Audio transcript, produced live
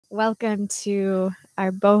Welcome to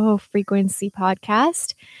our Boho Frequency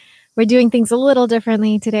podcast. We're doing things a little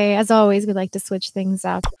differently today. As always, we like to switch things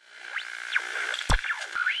up.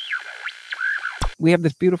 We have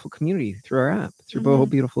this beautiful community through our app, through Boho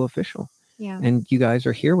Beautiful Official. Yeah. And you guys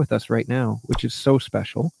are here with us right now, which is so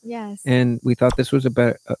special. Yes. And we thought this was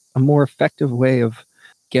a more effective way of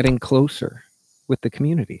getting closer with the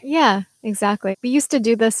community. Yeah, exactly. We used to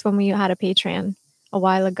do this when we had a Patreon. A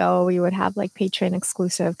while ago, we would have like Patreon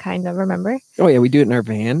exclusive kind of, remember? Oh, yeah. We do it in our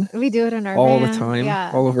van. We do it in our all van. the time,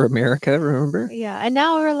 yeah. all over America, remember? Yeah. And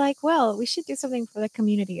now we're like, well, we should do something for the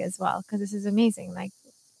community as well, because this is amazing. Like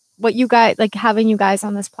what you guys, like having you guys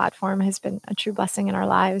on this platform has been a true blessing in our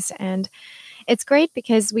lives. And it's great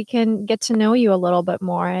because we can get to know you a little bit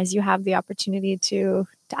more as you have the opportunity to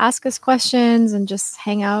ask us questions and just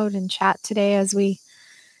hang out and chat today as we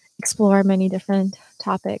explore many different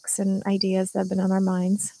topics and ideas that have been on our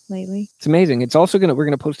minds lately. It's amazing. It's also we're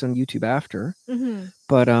gonna post on YouTube after,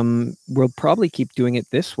 but we'll probably keep doing it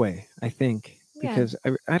this way, I think, because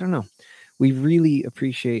I don't know. We really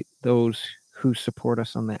appreciate those who support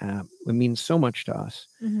us on the app. It means so much to us.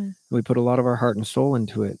 We put a lot of our heart and soul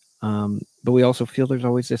into it. But we also feel there's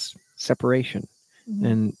always this separation.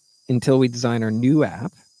 And until we design our new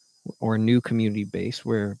app or a new community base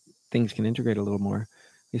where things can integrate a little more,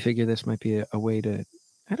 we figure this might be a way to,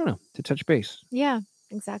 I don't know, to touch base. Yeah,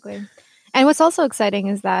 exactly. And what's also exciting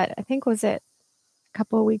is that I think was it a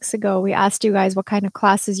couple of weeks ago, we asked you guys what kind of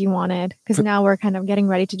classes you wanted, because now we're kind of getting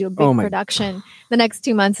ready to do a big production. The next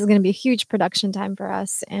 2 months is going to be a huge production time for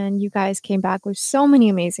us. And you guys came back with so many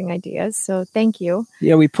amazing ideas. So thank you.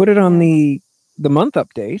 Yeah, we put it on the month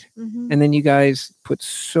update, and then you guys put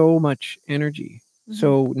so much energy.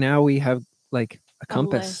 So now we have like a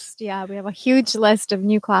compass. List. Yeah, we have a huge list of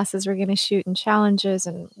new classes we're going to shoot and challenges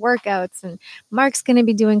and workouts. And Mark's going to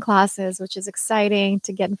be doing classes, which is exciting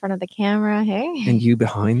to get in front of the camera. Hey, and you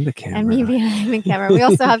behind the camera. And me behind the camera. We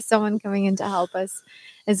also have someone coming in to help us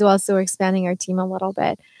as well. So we're expanding our team a little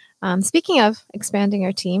bit. Speaking of expanding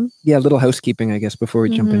our team. Yeah, a little housekeeping, I guess, before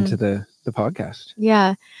we jump into the podcast.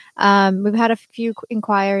 Yeah. We've had a few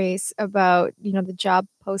inquiries about, the job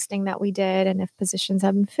posting that we did and if positions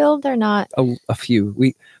have been filled or not. A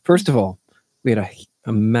few. First of all, we had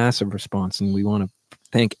a massive response, and we want to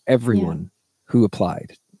thank everyone who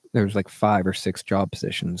applied. There was like 5 or 6 job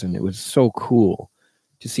positions, and it was so cool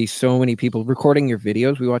to see so many people recording your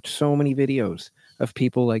videos. We watched so many videos of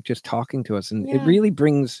people like just talking to us, and it really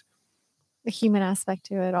brings the human aspect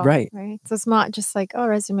to it all. Right. So it's not just like,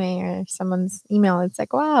 resume or someone's email. It's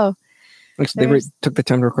like, wow. They took the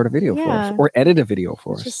time to record a video for us or edit a video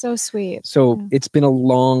for us. It's just so sweet. So it's been a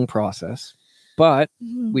long process, but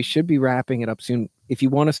we should be wrapping it up soon. If you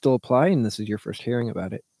want to still apply and this is your first hearing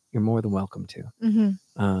about it, you're more than welcome to.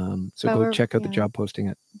 So go check out the job posting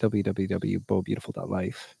at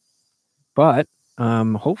www.bobeautiful.life. But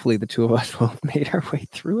hopefully the two of us will have made our way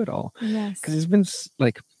through it all. Yes. Because it's been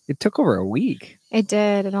like, it took over a week. It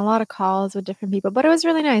did. And a lot of calls with different people. But it was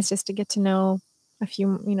really nice just to get to know a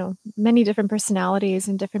few, many different personalities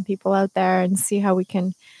and different people out there and see how we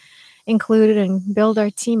can include it and build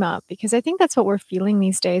our team up. Because I think that's what we're feeling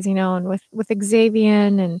these days, and with Xavier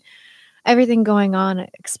and everything going on,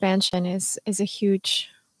 expansion is a huge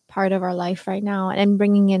part of our life right now, and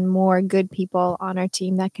bringing in more good people on our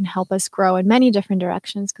team that can help us grow in many different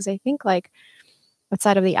directions. Because I think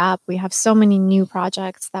outside of the app, we have so many new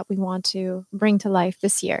projects that we want to bring to life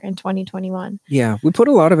this year in 2021. Yeah, we put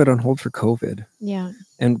a lot of it on hold for COVID. Yeah.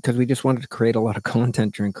 And because we just wanted to create a lot of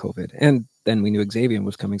content during COVID. And then we knew Xavier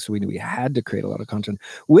was coming, so we knew we had to create a lot of content,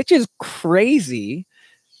 which is crazy.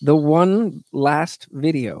 The one last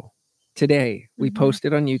video today we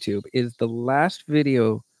posted on YouTube is the last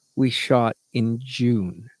video we shot in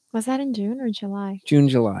June. Was that in June or July? June,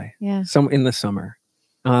 July. Yeah. In the summer.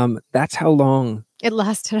 That's how long it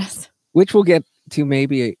lasted us. Which we'll get to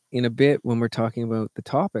maybe in a bit when we're talking about the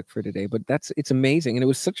topic for today. But it's amazing. And it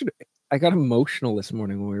was I got emotional this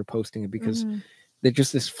morning when we were posting it, because there's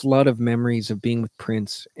just this flood of memories of being with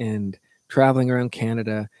Prince and traveling around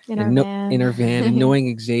Canada in our van and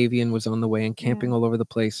knowing Xavier was on the way and camping all over the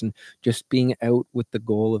place and just being out with the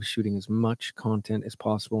goal of shooting as much content as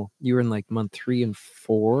possible. You were in like month 3 and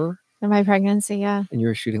 4 in my pregnancy, yeah. And you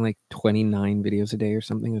were shooting like 29 videos a day or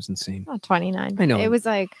something. It was insane. Not 29. I know. It was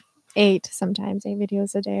like 8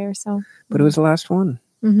 videos a day or so. But it was the last one.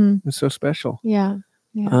 It was so special. Yeah.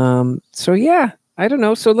 So yeah, I don't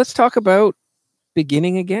know. So let's talk about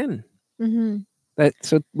beginning again.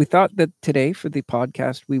 So we thought that today for the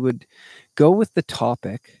podcast, we would go with the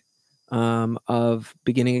topic of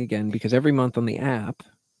beginning again, because every month on the app,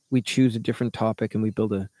 we choose a different topic and we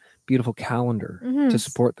build a beautiful calendar to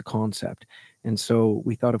support the concept. And so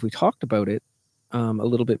we thought if we talked about it a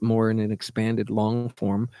little bit more in an expanded long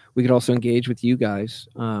form, we could also engage with you guys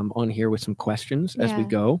on here with some questions as we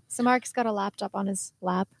go. So Mark's got a laptop on his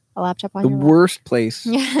lap, a laptop on the your worst lap. Place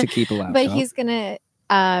to keep a laptop. But he's going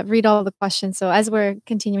to read all the questions. So as we're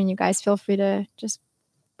continuing, you guys feel free to just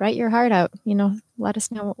write your heart out, let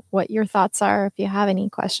us know what your thoughts are if you have any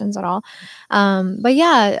questions at all. But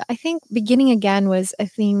yeah, I think beginning again was a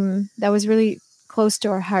theme that was really close to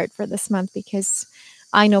our heart for this month, because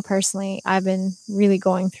I know personally I've been really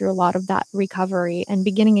going through a lot of that recovery and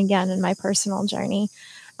beginning again in my personal journey.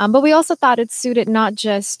 But we also thought it suited not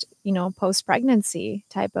just, post-pregnancy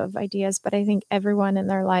type of ideas, but I think everyone in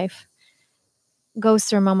their life goes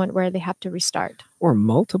through a moment where they have to restart. Or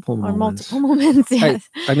multiple moments. Yes.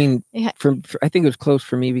 I mean, for I think it was close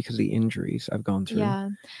for me because of the injuries I've gone through. Yeah.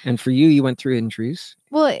 And for you, you went through injuries.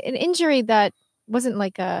 Well, an injury that wasn't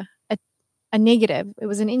like a negative. It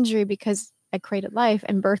was an injury because I created life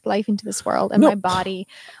and birthed life into this world, and my body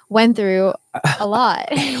went through a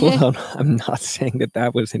lot. Hold on. I'm not saying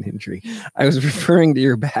that was an injury. I was referring to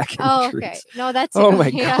your back injuries. Oh, okay. No, that too. Oh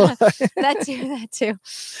my God. That too.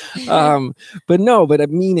 But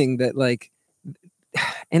I'm meaning that, like,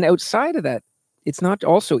 and outside of that, it's not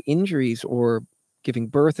also injuries or giving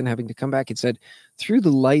birth and having to come back. It said through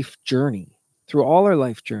the life journey, through all our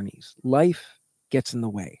life journeys, life gets in the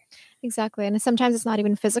way. Exactly. And sometimes it's not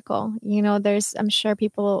even physical. I'm sure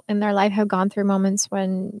people in their life have gone through moments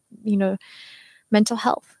when, mental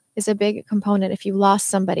health is a big component. If you lost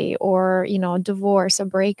somebody, or, divorce, a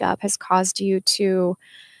breakup has caused you to,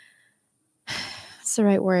 what's the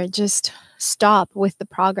right word, just stop with the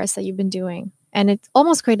progress that you've been doing. And it's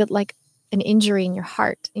almost created like an injury in your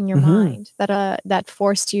heart, in your mind, that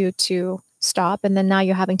forced you to stop, and then now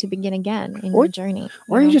you're having to begin again in your journey.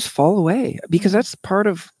 You just fall away, because that's part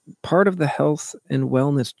of the health and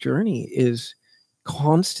wellness journey, is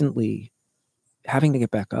constantly having to get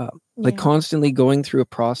back up, like constantly going through a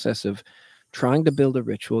process of trying to build a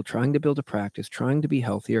ritual, trying to build a practice, trying to be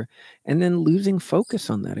healthier, and then losing focus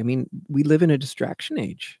on that. I mean, we live in a distraction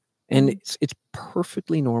age, and it's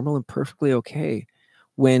perfectly normal and perfectly okay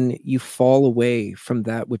when you fall away from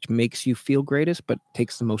that which makes you feel greatest but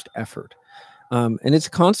takes the most effort. And it's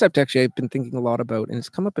a concept actually I've been thinking a lot about, and it's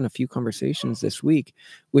come up in a few conversations this week,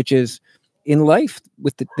 which is in life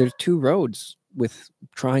there's two roads with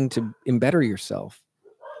trying to better yourself.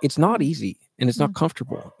 It's not easy, and it's not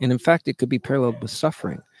comfortable. And in fact, it could be paralleled with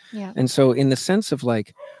suffering. Yeah. And so in the sense of,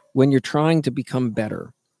 like, when you're trying to become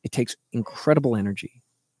better, it takes incredible energy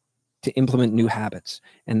to implement new habits.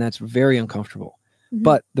 And that's very uncomfortable.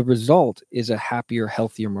 But the result is a happier,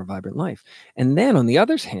 healthier, more vibrant life. And then on the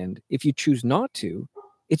other hand, if you choose not to,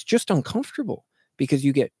 it's just uncomfortable, because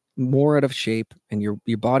you get more out of shape, and your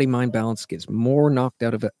body mind balance gets more knocked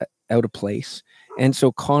out of place. And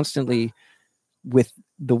so constantly, with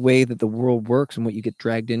the way that the world works and what you get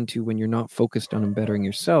dragged into when you're not focused on bettering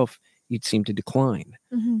yourself, you'd seem to decline.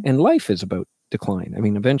 And life is about decline. I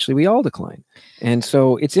mean, eventually we all decline. And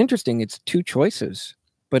so it's interesting. It's two choices,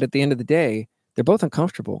 but at the end of the day, they're both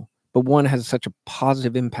uncomfortable, but one has such a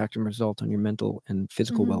positive impact and result on your mental and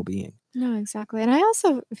physical well-being. No, exactly. And I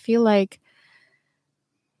also feel like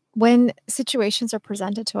when situations are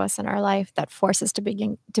presented to us in our life that force us to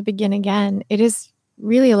begin again,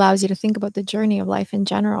 really allows you to think about the journey of life in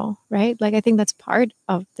general, right? Like, I think that's part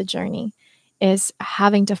of the journey, is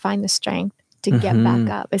having to find the strength to get back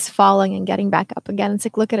up, is falling and getting back up again. It's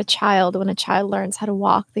like, look at a child. When a child learns how to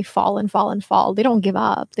walk, they fall and fall and fall. They don't give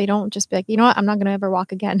up. They don't just be like, you know what, I'm not going to ever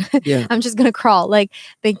walk again. I'm just going to crawl. Like,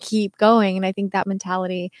 they keep going. And I think that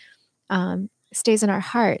mentality stays in our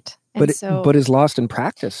heart. But is lost in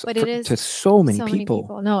practice to so many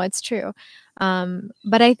people. No, it's true.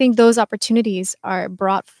 But I think those opportunities are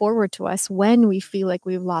brought forward to us when we feel like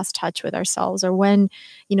we've lost touch with ourselves, or when,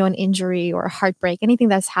 an injury or a heartbreak, anything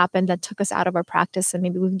that's happened that took us out of our practice, and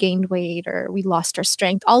maybe we've gained weight or we lost our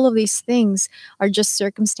strength. All of these things are just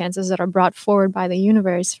circumstances that are brought forward by the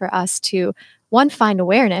universe for us to, one, find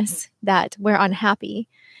awareness that we're unhappy.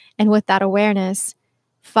 And with that awareness,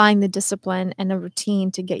 find the discipline and a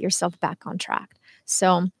routine to get yourself back on track.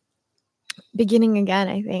 So beginning again,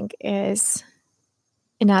 I think, is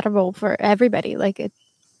inevitable for everybody. Like, it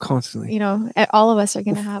constantly, all of us are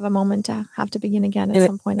going to have a moment to have to begin again at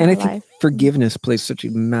some point in our life. And I think forgiveness plays such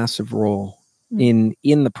a massive role in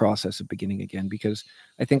the process of beginning again, because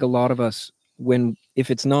I think a lot of us,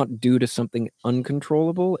 if it's not due to something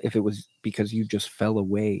uncontrollable, if it was because you just fell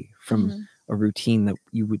away from a routine that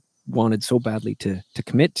you wanted so badly to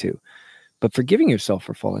commit to, but forgiving yourself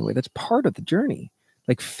for falling away, that's part of the journey.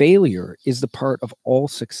 Like failure is the part of all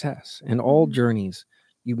success and all journeys.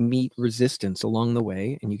 You meet resistance along the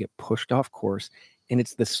way and you get pushed off course, and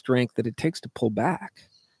it's the strength that it takes to pull back.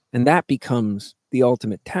 And that becomes the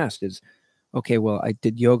ultimate test is, okay, well, I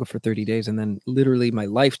did yoga for 30 days and then literally my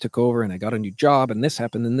life took over and I got a new job and this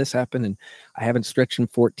happened and this happened and I haven't stretched in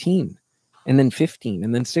 14 and then 15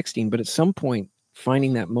 and then 16. But at some point,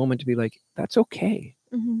 finding that moment to be like, that's okay,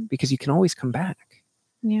 because you can always come back.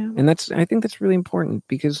 Yeah. And I think that's really important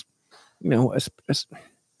because, you know,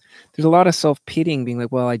 there's a lot of self-pitying, being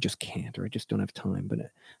like, well, I just can't, or I just don't have time. But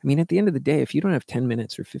I mean, at the end of the day, if you don't have 10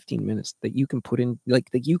 minutes or 15 minutes that you can put in,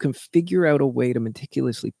 like that you can figure out a way to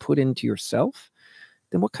meticulously put into yourself,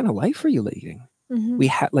 then what kind of life are you leading?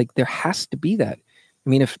 There has to be that. I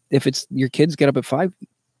mean, if it's your kids get up at 5,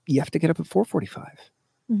 you have to get up at 4:45.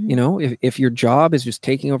 You know, if your job is just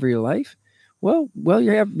taking over your life, well,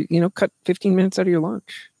 you have, you know, cut 15 minutes out of your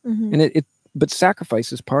lunch. And but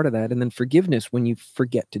sacrifice is part of that. And then forgiveness when you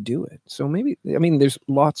forget to do it. So maybe, I mean, there's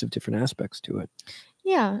lots of different aspects to it.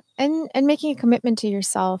 Yeah. And making a commitment to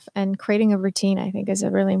yourself and creating a routine, I think, is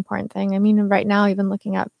a really important thing. I mean, right now, even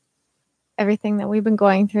looking at everything that we've been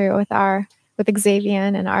going through with Xavier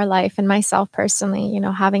and our life and myself personally, you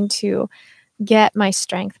know, having to get my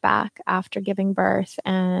strength back after giving birth,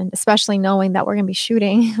 and especially knowing that we're going to be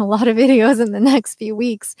shooting a lot of videos in the next few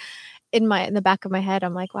weeks. In the back of my head,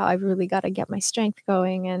 I'm like, wow, I really got to get my strength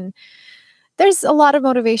going. And there's a lot of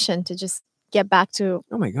motivation to just get back to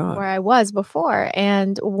where I was before.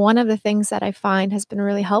 And one of the things that I find has been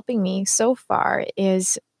really helping me so far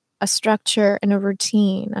is a structure and a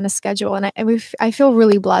routine and a schedule. And I feel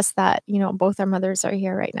really blessed that, you know, both our mothers are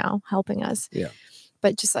here right now helping us. Yeah.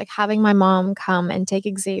 But just like having my mom come and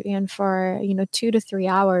take Xavier for, you know, 2 to 3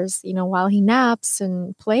 hours, you know, while he naps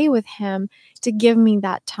and play with him, to give me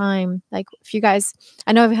that time. Like, if you guys,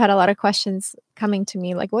 I know I've had a lot of questions coming to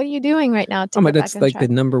me, like, what are you doing right now to get that's back on like track?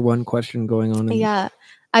 the number one question going on. Yeah.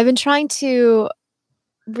 I've been trying to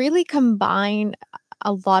really combine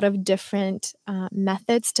a lot of different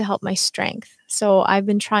methods to help my strength. So I've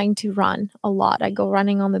been trying to run a lot. I go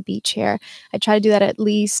running on the beach here. I try to do that at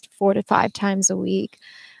least 4 to 5 times a week,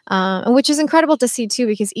 which is incredible to see too,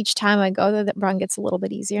 because each time I go, the run gets a little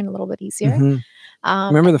bit easier and a little bit easier.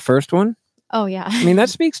 Remember the first one? Oh yeah. I mean, that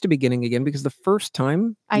speaks to beginning again, because the first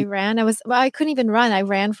time I ran, I couldn't even run. I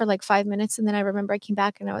ran for like 5 minutes, and then I remember I came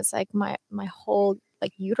back and I was like, my whole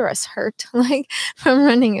like uterus hurt like from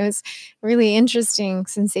running. It was really interesting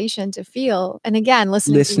sensation to feel. And again,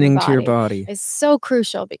 listening to your body is so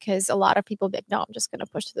crucial, because a lot of people be like, no, I'm just going to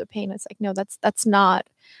push through the pain. It's like, no, that's not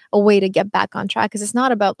a way to get back on track, because it's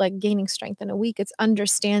not about like gaining strength in a week. It's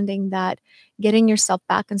understanding that getting yourself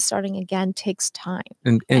back and starting again takes time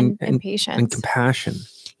and patience and compassion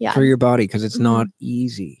for your body, because it's not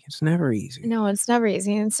easy. It's never easy. No, it's never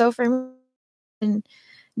easy. And so for me,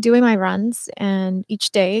 doing my runs, and each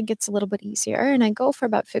day it gets a little bit easier, and I go for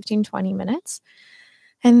about 15-20 minutes.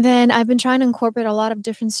 And then I've been trying to incorporate a lot of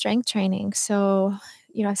different strength training. So,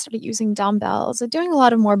 you know, I started using dumbbells, doing a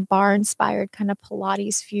lot of more bar inspired kind of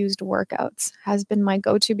Pilates fused workouts has been my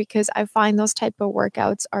go-to, because I find those type of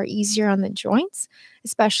workouts are easier on the joints,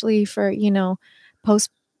 especially for, you know,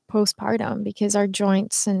 postpartum, because our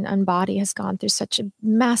joints and body has gone through such a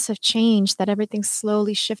massive change that everything's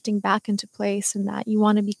slowly shifting back into place, and that you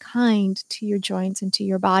want to be kind to your joints and to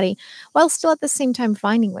your body, while still at the same time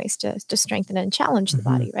finding ways to strengthen and challenge the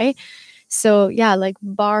body, right? So yeah, like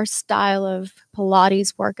bar style of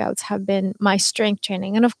Pilates workouts have been my strength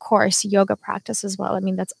training. And of course, yoga practice as well. I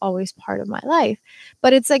mean, that's always part of my life.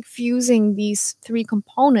 But it's like fusing these 3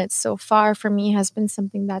 components so far for me has been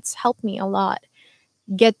something that's helped me a lot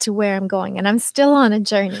get to where I'm going. And I'm still on a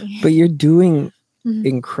journey. But you're doing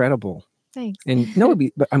incredible. Thanks. And no,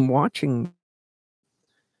 but I'm watching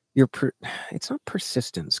your it's not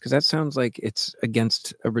persistence, because that sounds like it's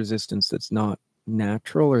against a resistance that's not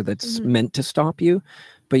natural or that's meant to stop you,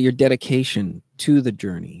 but your dedication to the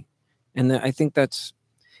journey. And I think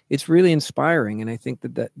it's really inspiring. And I think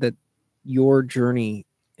that your journey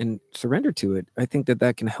and surrender to it, I think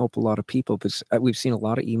that can help a lot of people, because we've seen a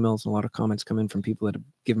lot of emails and a lot of comments come in from people that have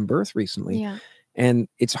given birth recently. And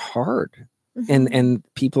it's hard. And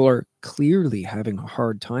people are clearly having a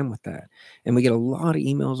hard time with that. And we get a lot of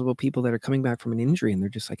emails about people that are coming back from an injury and they're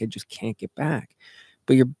just like, I just can't get back.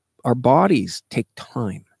 But our bodies take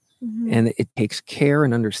time, and it takes care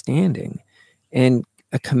and understanding and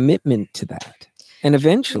a commitment to that. And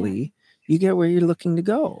eventually you get where you're looking to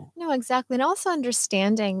go. No, exactly. And also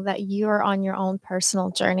understanding that you're on your own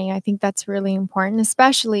personal journey. I think that's really important,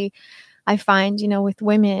 especially I find, you know, with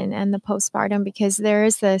women and the postpartum, because there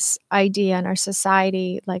is this idea in our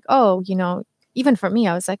society like, oh, you know, even for me,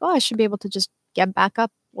 I was like, oh, I should be able to just get back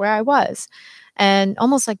up where I was. And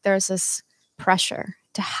almost like there's this pressure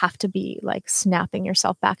to have to be like snapping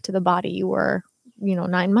yourself back to the body you were,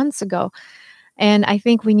 9 months ago. And I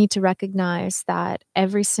think we need to recognize that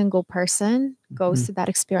every single person goes through that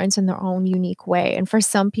experience in their own unique way. And for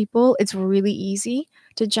some people, it's really easy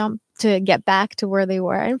to get back to where they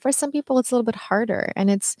were. And for some people, it's a little bit harder. And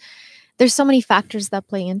there's so many factors that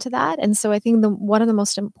play into that. And so I think one of the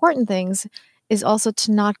most important things is also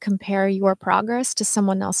to not compare your progress to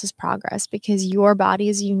someone else's progress, because your body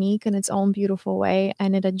is unique in its own beautiful way,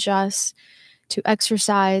 and it adjusts to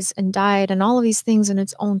exercise and diet and all of these things in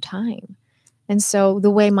its own time. And so the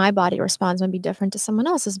way my body responds might be different to someone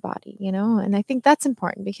else's body, And I think that's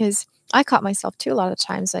important, because I caught myself too a lot of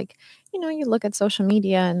times, like, you look at social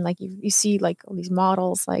media and like you see like all these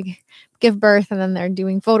models like give birth and then they're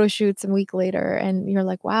doing photo shoots a week later, and you're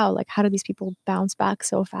like, wow, like how do these people bounce back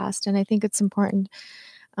so fast? And I think it's important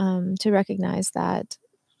to recognize that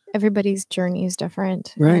everybody's journey is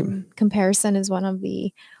different. Right. Comparison is one of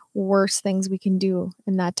the worst things we can do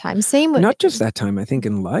in that time. Same with not just that time, I think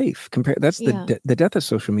in life. That's the death of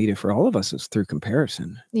social media for all of us is through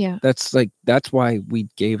comparison. Yeah. That's why we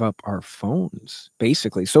gave up our phones,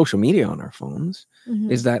 basically social media on our phones,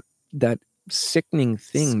 is that sickening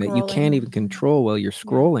thing that you can't even control while you're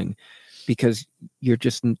scrolling, because you're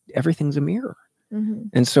just, everything's a mirror.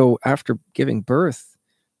 And so after giving birth,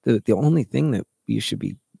 the only thing that you should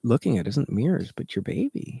be looking at isn't mirrors, but your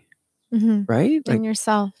baby. Right? And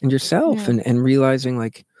yourself. And realizing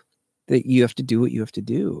like that you have to do what you have to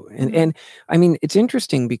do. And I mean, it's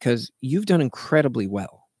interesting because you've done incredibly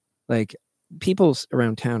well. Like people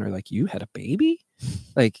around town are like, you had a baby?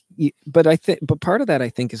 Like, but part of that I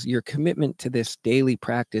think is your commitment to this daily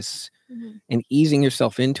practice and easing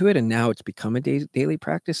yourself into it. And now it's become a daily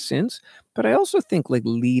practice since. But I also think like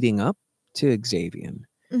leading up to Xavier,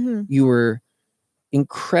 you were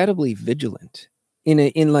incredibly vigilant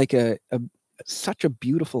in like a such a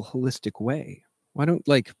beautiful holistic way. Why don't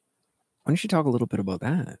you talk a little bit about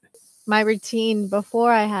that? My routine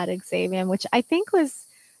before I had Xavier, which I think was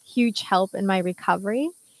huge help in my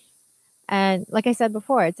recovery, and like I said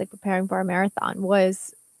before, it's like preparing for a marathon,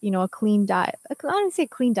 was a clean diet. I don't say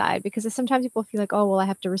clean diet because sometimes people feel like, oh well, I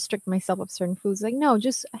have to restrict myself of certain foods. Like no,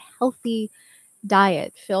 just a healthy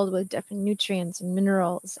diet filled with different nutrients and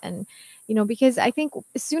minerals. And because I think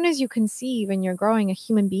as soon as you conceive and you're growing a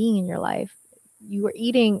human being in your life, you are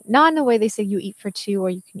eating not in the way they say you eat for two or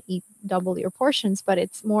you can eat double your portions, but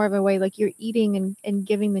it's more of a way like you're eating and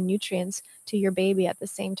giving the nutrients to your baby at the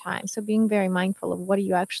same time. So being very mindful of what are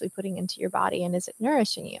you actually putting into your body and is it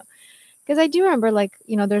nourishing you? Because I do remember, like,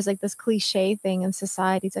 there's like this cliche thing in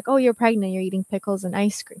society. It's like, oh, you're pregnant, you're eating pickles and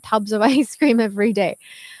ice cream, tubs of ice cream every day.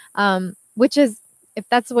 Which is, if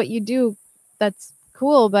that's what you do, that's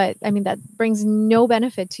cool. But I mean, that brings no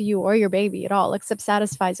benefit to you or your baby at all, except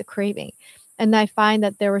satisfies a craving. And I find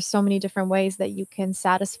that there were so many different ways that you can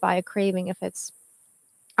satisfy a craving if it's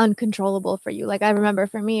uncontrollable for you. Like I remember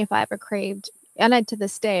for me, if I ever craved, and to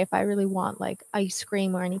this day, if I really want like ice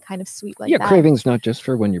cream or any kind of sweet like that. Yeah, craving's not just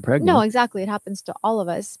for when you're pregnant. No, exactly. It happens to all of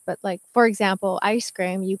us. But like, for example, ice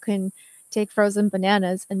cream, you can take frozen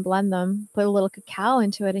bananas and blend them, put a little cacao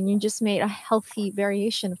into it, and you just made a healthy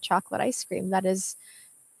variation of chocolate ice cream that is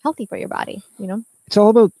healthy for your body, It's all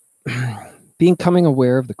about becoming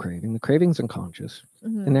aware of the craving. The craving's unconscious.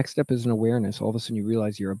 The next step is an awareness. All of a sudden you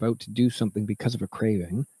realize you're about to do something because of a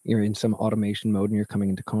craving. You're in some automation mode and you're coming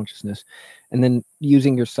into consciousness. And then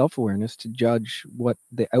using your self-awareness to judge what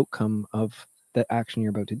the outcome of the action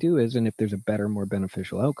you're about to do is, and if there's a better, more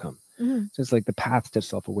beneficial outcome. So it's like the path to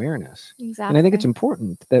self-awareness. Exactly. And I think it's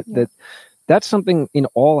important that's something in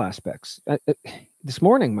all aspects. This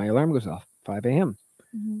morning, my alarm goes off 5 a.m.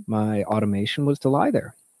 My automation was to lie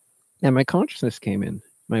there. And my consciousness came in,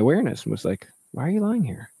 my awareness was like, why are you lying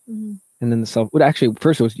here? And then actually,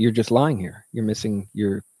 first it was, you're just lying here.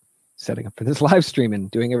 You're setting up for this live stream and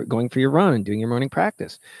going for your run and doing your morning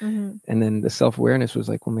practice. And then the self-awareness was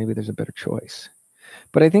like, well, maybe there's a better choice.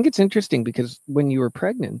 But I think it's interesting because when you were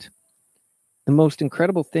pregnant, the most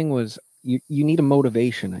incredible thing was you need a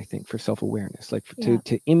motivation, I think, for self-awareness, like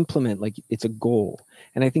to implement, like it's a goal.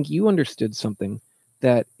 And I think you understood something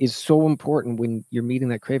that is so important when you're meeting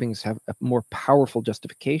that craving, is have a more powerful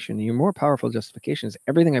justification. And your more powerful justification is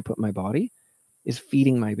everything I put in my body is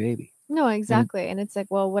feeding my baby. No, exactly. And it's like,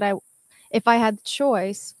 well, if I had the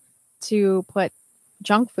choice to put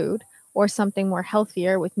junk food or something more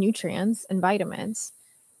healthier with nutrients and vitamins,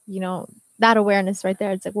 that awareness right there,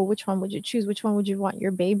 it's like, well, which one would you choose? Which one would you want your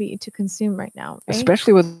baby to consume right now? Right?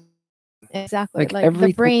 Especially with Exactly. Like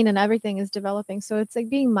the brain and everything is developing. So it's like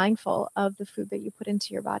being mindful of the food that you put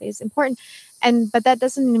into your body is important. But that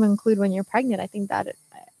doesn't even include when you're pregnant. I think that it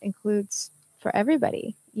includes for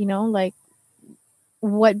everybody, like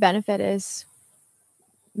what benefit is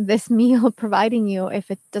this meal providing you if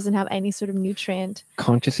it doesn't have any sort of nutrient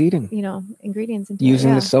conscious eating, ingredients into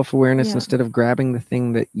using it. the self-awareness instead of grabbing the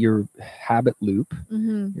thing that your habit loop,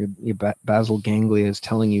 your basal ganglia is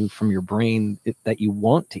telling you from your brain that you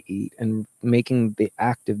want to eat, and making the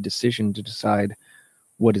active decision to decide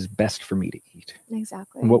what is best for me to eat.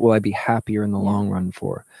 Exactly. And what will I be happier in the long run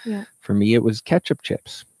for? Yeah. For me, it was ketchup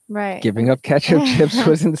chips. Right. Giving up ketchup chips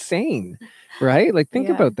was insane, right? Like, think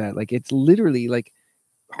about that. Like, it's literally like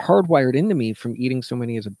hardwired into me from eating so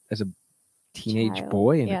many as a teenage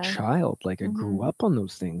boy and a child. Like, I grew up on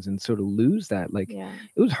those things, and so to lose that, like, it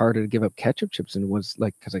was harder to give up ketchup chips than it was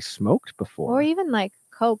like because I smoked before. Or even like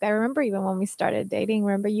Coke. I remember even when we started dating,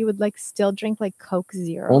 you would like still drink like Coke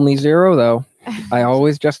Zero. Only zero though. I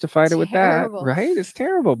always justified it with that, right? It's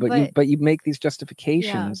terrible, but you make these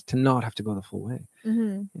justifications to not have to go the full way.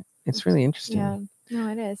 It's really interesting. Yeah, no,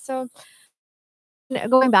 it is. So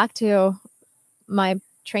going back to my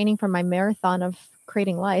training for my marathon of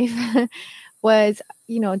creating life was,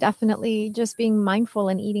 definitely just being mindful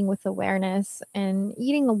and eating with awareness and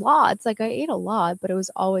eating a lot. It's like I ate a lot, but it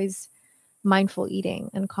was always mindful eating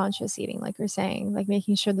and conscious eating, like you're saying, like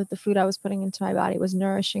making sure that the food I was putting into my body was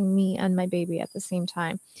nourishing me and my baby at the same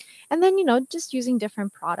time. And then, just using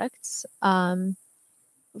different products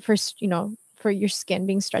for your skin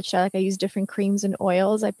being stretched out. Like I use different creams and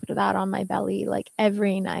oils. I put that on my belly like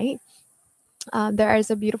every night. There is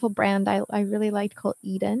a beautiful brand I really liked called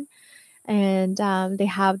Eden. And they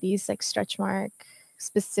have these like stretch mark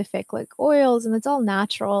specific like oils, and it's all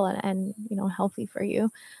natural and healthy for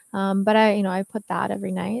you. But I put that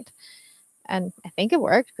every night, and I think it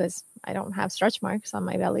worked because I don't have stretch marks on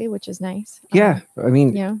my belly, which is nice. I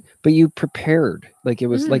mean, but you prepared, like it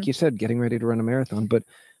was like you said, getting ready to run a marathon, but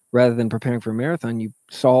rather than preparing for a marathon, you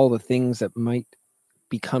saw all the things that might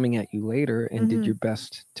be coming at you later and did your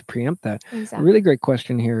best to preempt that. Exactly. A really great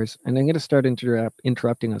question here is, and I'm going to start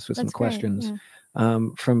interrupting us with some questions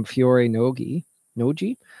from Fiore Nogi.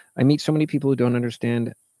 I meet so many people who don't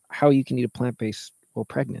understand how you can eat a plant-based while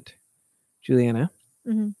pregnant. Juliana,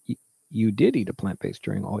 you did eat a plant-based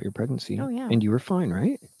during all your pregnancy. Oh, yeah. And you were fine,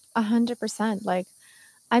 right? 100%. Like,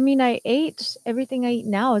 I mean, I ate everything I eat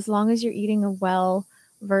now, as long as you're eating a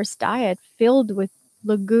well-versed diet filled with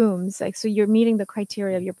legumes. Like, so you're meeting the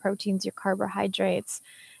criteria of your proteins, your carbohydrates,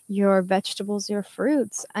 your vegetables, your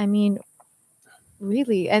fruits. I mean,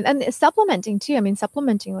 really, and supplementing too. I mean,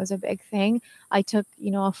 supplementing was a big thing. I took,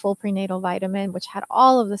 a full prenatal vitamin, which had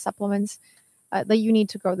all of the supplements that you need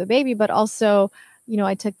to grow the baby, but also,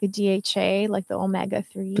 I took the DHA, like the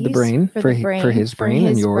omega-3s for the brain, for his brain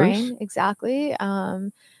and yours. Exactly.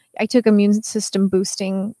 I took immune system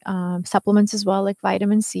boosting supplements as well, like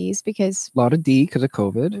vitamin C's, because a lot of D because of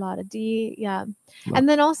COVID. A lot of D, yeah. And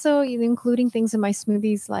then also including things in my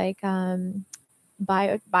smoothies like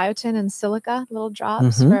biotin and silica, little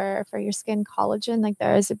drops for your skin collagen. Like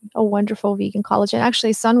there is a wonderful vegan collagen.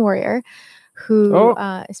 Actually, Sun Warrior, who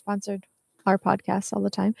is sponsored our podcast all the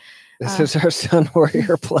time. This is our Sun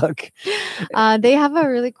Warrior plug. They have a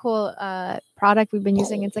really cool product we've been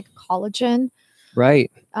using. It's like a collagen.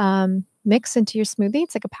 Right. Mix into your smoothie.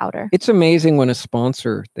 It's like a powder. It's amazing when a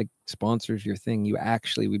sponsor that sponsors your thing,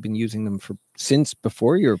 we've been using them since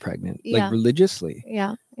before you were pregnant, like religiously.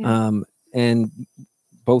 Yeah. And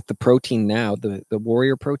both the protein now, the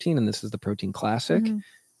Warrior protein, and this is the Protein Classic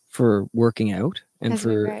for working out and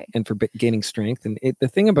for gaining strength. And the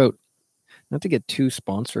thing about, not to get too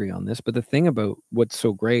sponsory on this, but the thing about what's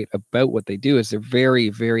so great about what they do is they're very,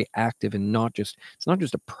 very active, and it's not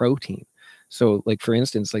just a protein. So like, for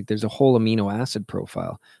instance, like there's a whole amino acid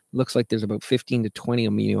profile. It looks like there's about 15 to 20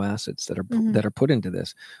 amino acids that are put into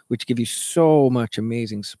this, which give you so much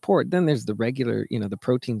amazing support. Then there's the regular, the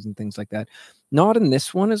proteins and things like that. Not in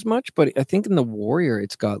this one as much, but I think in the Warrior,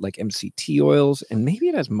 it's got like MCT oils, and maybe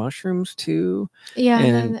it has mushrooms too. Yeah.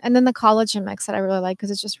 And then the collagen mix that I really like,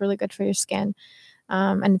 because it's just really good for your skin.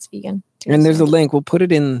 And it's vegan too, and there's a link. We'll put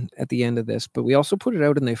it in at the end of this, but we also put it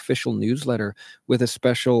out in the official newsletter with a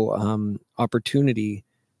special opportunity.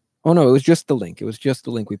 Oh no, it was just the link. It was just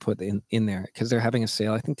the link we put in there because they're having a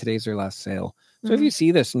sale. I think today's their last sale. So if you see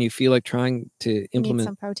this and you feel like trying to implement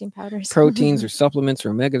some protein powders, proteins or supplements or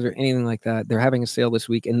omegas or anything like that, they're having a sale this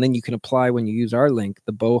week. And then you can apply when you use our link,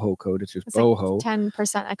 the Boho code. It's just Boho. Like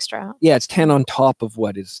 10% extra. Yeah, it's 10 on top of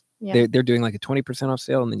what is. Yeah. They're doing like a 20% off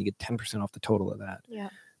sale, and then you get 10% off the total of that. Yeah.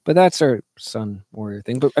 But that's our sun warrior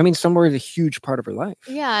thing. But I mean, sun warrior is a huge part of her life.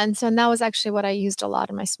 Yeah, and that was actually what I used a lot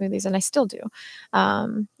in my smoothies, and I still do.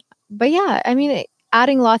 But yeah, I mean,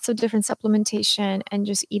 adding lots of different supplementation and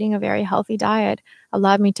just eating a very healthy diet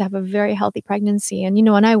allowed me to have a very healthy pregnancy. And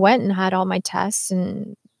when I went and had all my tests,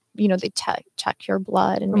 and they check your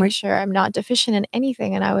blood and make sure I'm not deficient in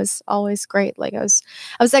anything, and I was always great. Like I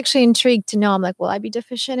was actually intrigued to know. I'm like, will I be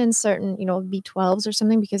deficient in certain B12s or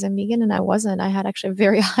something because I'm vegan? And I wasn't. I had actually a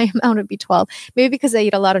very high amount of B12, maybe because I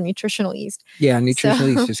eat a lot of nutritional yeast. Yeah, nutritional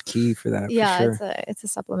yeast is key for that. Yeah, for sure. It's a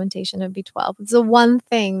supplementation of B12. It's the one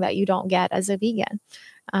thing that you don't get as a vegan.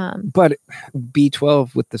 But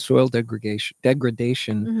B12 with the soil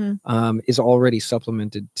degradation is already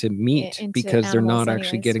supplemented to meat because they're not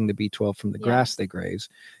actually getting the B12 from the grass they graze.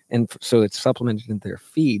 And so it's supplemented into their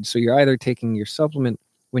feed. So you're either taking your supplement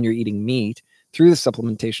when you're eating meat through the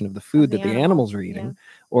supplementation of the food that the animals are eating,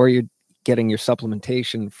 or you're getting your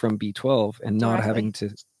supplementation from B12 and not having to,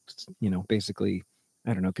 basically,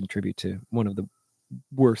 I don't know, contribute to one of the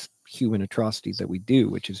worst human atrocities that we do,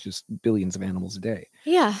 which is just billions of animals a day.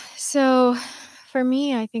 Yeah. So for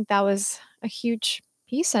me, I think that was a huge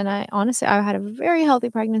piece. And I had a very healthy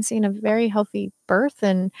pregnancy and a very healthy birth,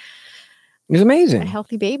 and it was amazing. A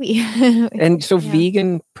healthy baby. And so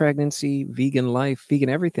vegan pregnancy, vegan life, vegan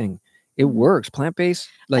everything, it works. Plant-based,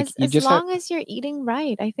 like as long as you're eating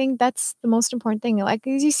right. I think that's the most important thing. Like,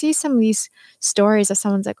 as you see some of these stories of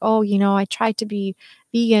someone's like, oh, I tried to be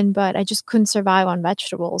vegan, but I just couldn't survive on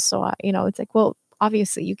vegetables. So, it's like, well,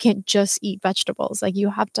 obviously you can't just eat vegetables. Like,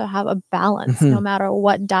 you have to have a balance. No matter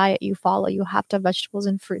what diet you follow, you have to have vegetables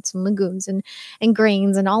and fruits and legumes and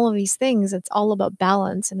grains and all of these things. It's all about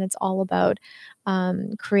balance, and it's all about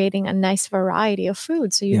creating a nice variety of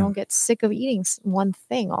food so you don't get sick of eating one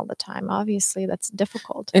thing all the time. Obviously that's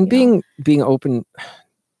difficult. And being open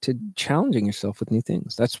to challenging yourself with new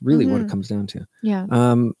things. That's really what it comes down to. Yeah.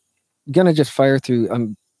 Gonna just fire through.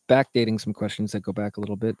 I'm backdating some questions that go back a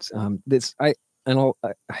little bit. I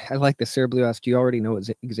like this. Sarah Blue asked, do you already know what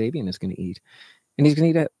Xavier is going to eat? And he's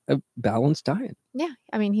going to eat a balanced diet. Yeah.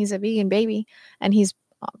 I mean, he's a vegan baby, and he's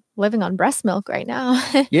living on breast milk right now.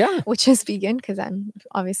 Yeah. Which is vegan because I'm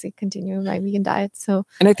obviously continuing my vegan diet. So,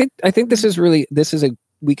 and I think this is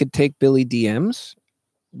we could take Billy DMs.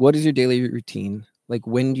 What is your daily routine? Like,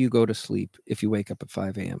 when do you go to sleep if you wake up at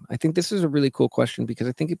 5 a.m.? I think this is a really cool question because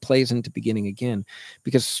I think it plays into beginning again,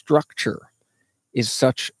 because structure is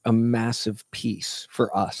such a massive piece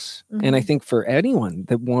for us. And I think for anyone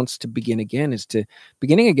that wants to begin again,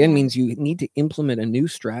 beginning again means you need to implement a new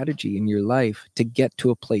strategy in your life to get to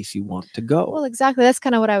a place you want to go. Well, exactly. That's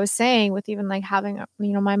kind of what I was saying with even like having,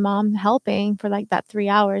 my mom helping for like that 3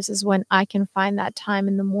 hours is when I can find that time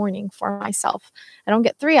in the morning for myself. I don't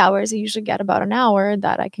get 3 hours. I usually get about an hour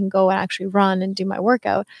that I can go and actually run and do my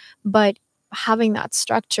workout. But having that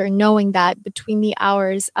structure, knowing that between the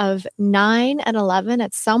hours of 9 and 11,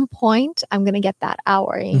 at some point, I'm going to get that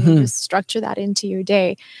hour, and you just structure that into your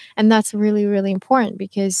day. And that's really, really important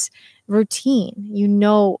because routine, you're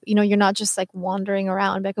not just like wandering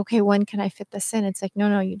around like, okay, when can I fit this in? It's like,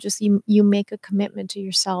 no, you make a commitment to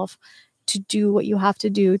yourself to do what you have to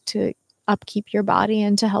do to upkeep your body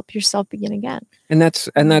and to help yourself begin again. And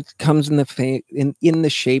that comes in the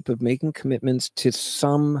shape of making commitments to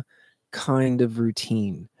some kind of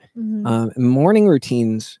routine. Morning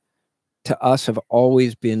routines to us have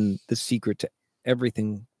always been the secret to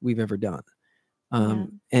everything we've ever done.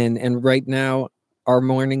 And right now our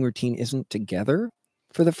morning routine isn't together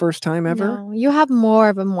for the first time ever. No, you have more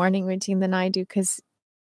of a morning routine than I do, because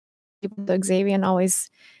Xavier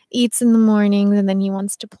always eats in the mornings and then he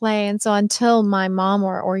wants to play. And so until my mom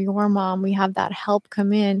or your mom, we have that help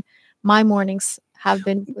come in, my mornings have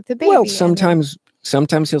been with the baby. Well, sometimes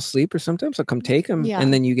he'll sleep, or sometimes I'll come take him,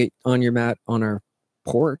 and then you get on your mat on our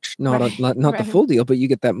porch. Not the full deal, but you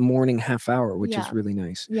get that morning half hour, which is really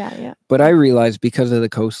nice. Yeah. But I realize because of the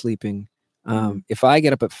co-sleeping, if I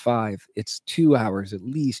get up at 5, it's 2 hours at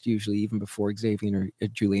least, usually, even before Xavier or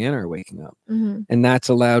Juliana are waking up. And that's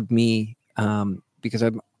allowed me, because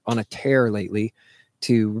I'm on a tear lately,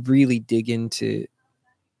 to really dig into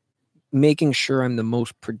making sure I'm the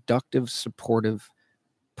most productive, supportive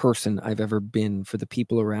person I've ever been for the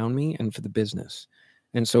people around me and for the business.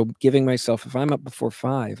 And so giving myself, if I'm up before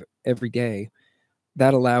 5 every day,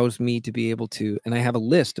 that allows me to be able to, and I have a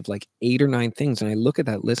list of like 8 or 9 things, and I look at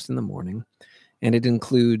that list in the morning, and it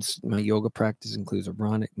includes my yoga practice, includes a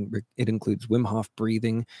run, it includes Wim Hof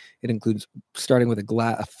breathing, it includes starting with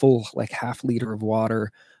a full like half liter of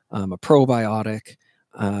water, a probiotic,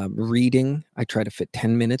 reading. I try to fit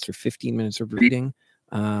 10 minutes or 15 minutes of reading,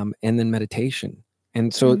 and then meditation.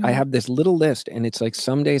 And so I have this little list, and it's like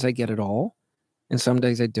some days I get it all and some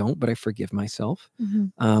days I don't, but I forgive myself.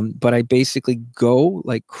 But I basically go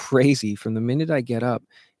like crazy from the minute I get up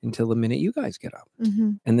until the minute you guys get up.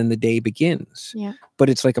 And then the day begins. But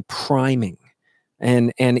it's like a priming.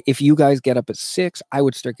 And if you guys get up at 6, I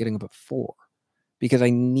would start getting up at 4 because I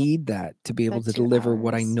need that to be able to deliver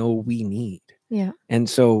what I know we need. And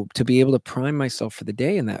so to be able to prime myself for the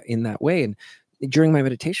day in that way. And during my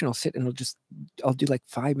meditation, I'll sit and I'll do like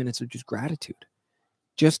 5 minutes of just gratitude,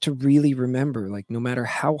 just to really remember, like, no matter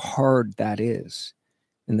how hard that is,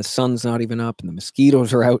 and the sun's not even up and the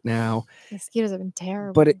mosquitoes are out now. Mosquitoes have been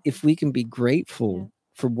terrible. But if we can be grateful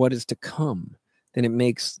for what is to come, then it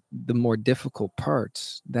makes the more difficult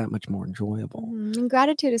parts that much more enjoyable. And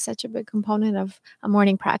gratitude is such a big component of a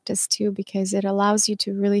morning practice too, because it allows you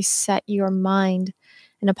to really set your mind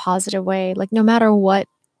in a positive way. Like, no matter what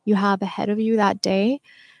you have ahead of you that day,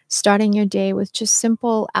 starting your day with just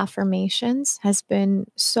simple affirmations has been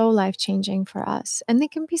so life-changing for us. And they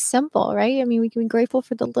can be simple, right? I mean, we can be grateful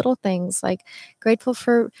for the little things, like grateful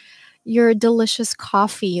for your delicious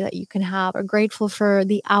coffee that you can have, or grateful for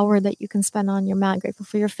the hour that you can spend on your mat, grateful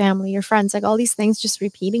for your family, your friends, like all these things, just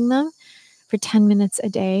repeating them for 10 minutes a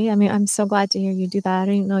day. I mean, I'm so glad to hear you do that. I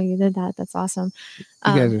didn't know you did that. That's awesome.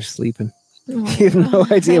 You guys are sleeping. You have no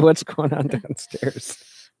idea what's going on downstairs.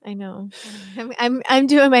 I know. I'm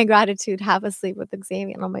doing my gratitude half asleep with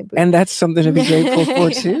Xavier on my booty. And that's something to be grateful for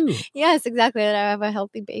too. Yes, exactly. That I have a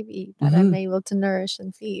healthy baby that I'm able to nourish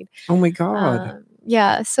and feed. Oh my God.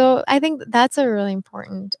 Yeah. So I think that's a really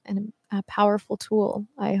important and a powerful tool.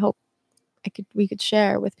 I hope we could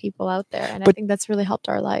share with people out there. And I think that's really helped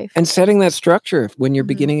our life. And setting that structure when you're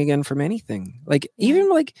beginning again from anything, like even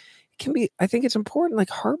like it can be, I think it's important, like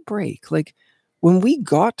heartbreak. Like when we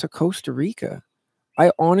got to Costa Rica,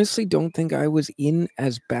 I honestly don't think I was in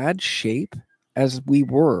as bad shape as we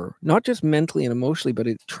were, not just mentally and emotionally, but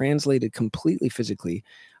it translated completely physically.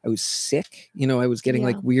 I was sick. I was getting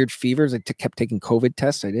like weird fevers. I kept taking COVID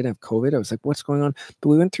tests. I didn't have COVID. I was like, what's going on? But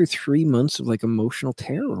we went through 3 months of like emotional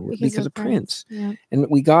terror because of Prince. And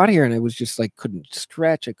we got here and I was just like, couldn't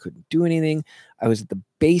stretch. I couldn't do anything. I was at the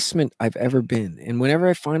basement I've ever been. And whenever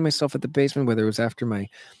I find myself at the basement, whether it was after my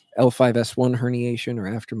L5S1 herniation or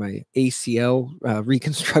after my ACL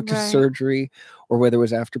reconstructive surgery, or whether it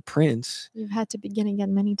was after Prince, you've had to begin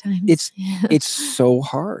again many times. It's so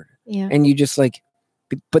hard. And you just like,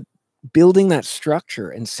 but building that structure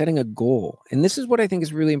and setting a goal. And this is what I think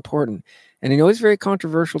is really important. And I know it's very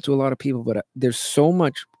controversial to a lot of people, but there's so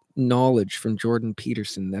much knowledge from Jordan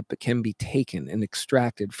Peterson that can be taken and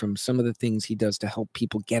extracted from some of the things he does to help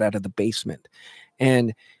people get out of the basement.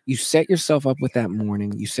 And you set yourself up with that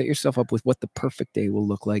morning. You set yourself up with what the perfect day will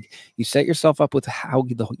look like. You set yourself up with how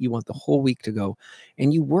you want the whole week to go.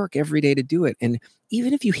 And you work every day to do it. And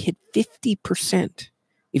even if you hit 50%,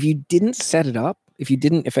 if you didn't set it up, if I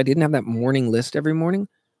didn't have that morning list every morning,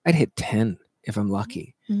 I'd hit 10 if I'm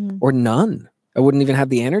lucky, or none. I wouldn't even have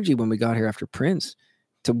the energy when we got here after Prince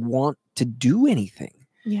to want to do anything.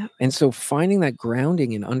 And so finding that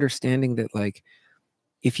grounding and understanding that, like,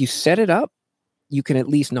 if you set it up, you can at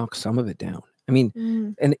least knock some of it down. I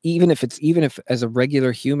mean, and even if as a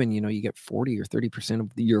regular human, you get 40 or 30%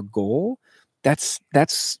 of your goal, that's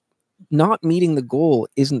not meeting the goal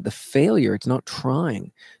isn't the failure. It's not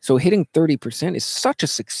trying. So hitting 30% is such a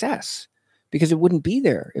success because it wouldn't be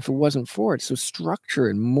there if it wasn't for it. So structure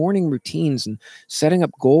and morning routines and setting up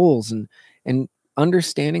goals and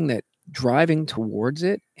understanding that driving towards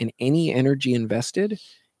it and any energy invested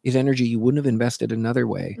is energy you wouldn't have invested another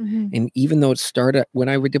way. And even though it started when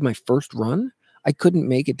I did my first run, I couldn't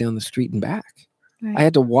make it down the street and back. I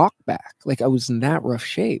had to walk back. Like I was in that rough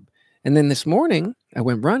shape. And then this morning I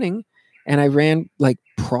went running and I ran like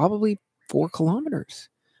probably 4 kilometers,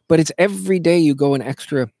 but it's every day you go an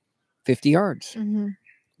extra 50 yards.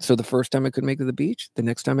 So the first time I could make it to the beach, the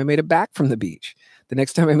next time I made it back from the beach, the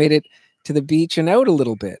next time I made it to the beach and out a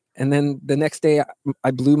little bit. And then the next day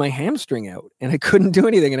I blew my hamstring out and I couldn't do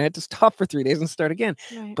anything and I had to stop for 3 days and start again.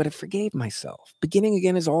 But I forgave myself. Beginning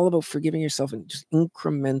again is all about forgiving yourself and just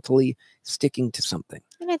incrementally sticking to something.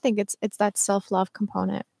 And I think it's that self-love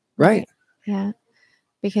component. Right. Yeah.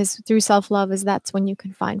 Because through self-love that's when you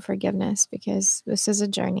can find forgiveness, because this is a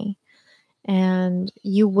journey and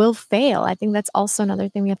you will fail. I think that's also another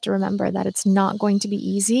thing we have to remember, that it's not going to be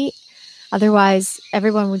easy. Otherwise,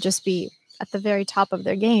 everyone would just be at the very top of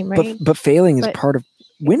their game, right? But failing is part of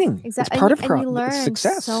winning. Exactly. It's part of you learn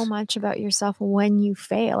success. So much about yourself when you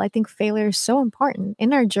fail. I think failure is so important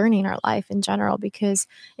in our journey, in our life in general, because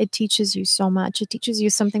it teaches you so much. It teaches you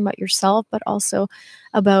something about yourself, but also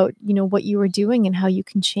about, what you were doing and how you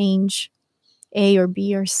can change A or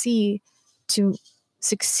B or C to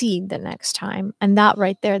succeed the next time. And that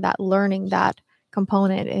right there, that learning, that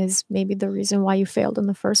component is maybe the reason why you failed in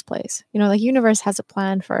the first place. You know, like universe has a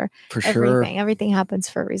plan for everything. Sure. Everything happens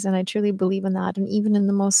for a reason. I truly believe in that. And even in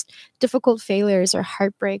the most difficult failures or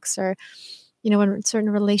heartbreaks, or, you know, when certain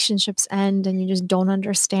relationships end and you just don't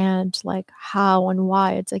understand like how and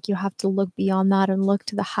why, it's like you have to look beyond that and look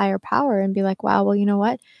to the higher power and be like, wow, well, you know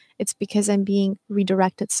what? It's because I'm being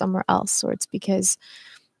redirected somewhere else, or it's because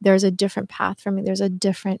there's a different path for me. There's a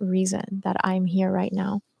different reason that I'm here right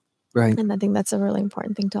now. Right. And I think that's a really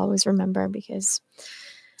important thing to always remember, because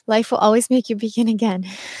life will always make you begin again.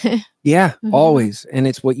 Yeah, always. And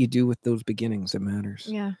it's what you do with those beginnings that matters.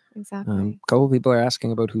 Yeah, exactly. A couple of people are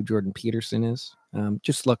asking about who Jordan Peterson is.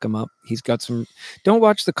 Just look him up. He's got some. Don't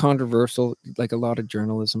watch the controversial, like a lot of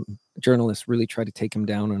journalists really try to take him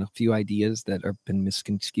down on a few ideas that have been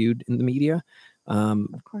misconstrued in the media.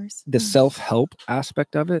 Of course. The self-help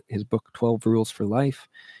aspect of it, his book 12 Rules for Life,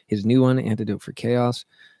 his new one, Antidote for Chaos,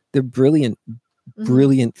 they're brilliant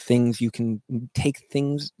things. You can take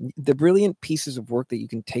things, the brilliant pieces of work that you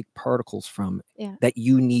can take particles from that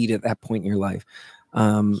you need at that point in your life.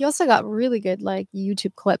 He also got really good like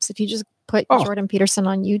YouTube clips. If you just put Jordan Peterson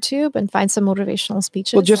on YouTube and find some motivational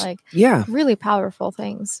speeches, well, just, like yeah, really powerful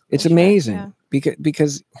things. It's amazing.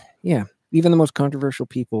 Because yeah, even the most controversial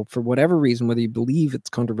people, for whatever reason, whether you believe it's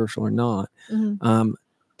controversial or not,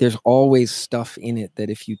 there's always stuff in it that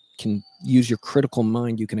if you can use your critical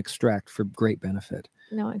mind, you can extract for great benefit.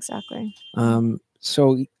 No, exactly.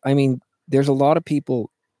 So, I mean, there's a lot of people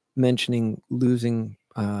mentioning losing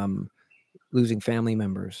family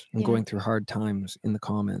members and going through hard times in the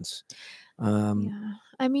comments. Yeah.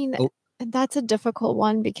 I mean, that's a difficult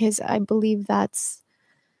one, because I believe it's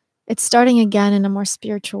starting again in a more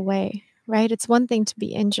spiritual way, right? It's one thing to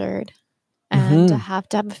be injured and to have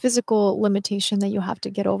a physical limitation that you have to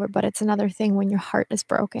get over, but it's another thing when your heart is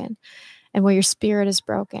broken and where your spirit is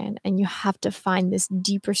broken, and you have to find this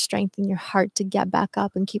deeper strength in your heart to get back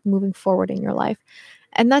up and keep moving forward in your life.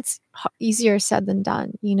 And that's easier said than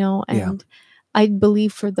done, you know? And I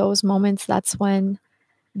believe for those moments, that's when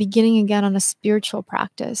beginning again on a spiritual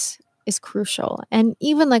practice is crucial. And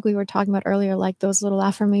even like we were talking about earlier, like those little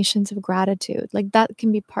affirmations of gratitude, like that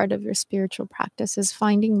can be part of your spiritual practice, is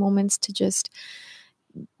finding moments to just,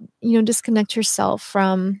 you know, disconnect yourself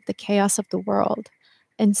from the chaos of the world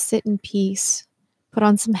and sit in peace. Put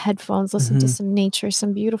on some headphones, listen to some nature,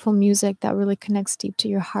 some beautiful music that really connects deep to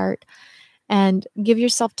your heart, and give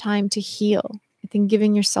yourself time to heal. I think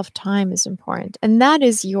giving yourself time is important. And that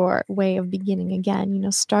is your way of beginning again, you know,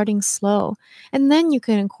 starting slow. And then you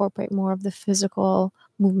can incorporate more of the physical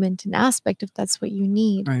movement and aspect if that's what you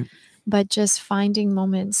need. Right. But just finding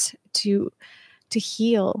moments to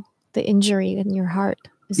heal the injury in your heart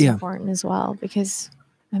is important as well. Because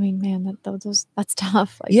I mean, man, that's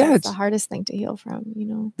tough. Like that's the hardest thing to heal from, you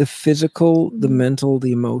know. The physical, the mental,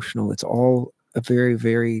 the emotional, it's all a very,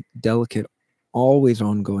 very delicate, always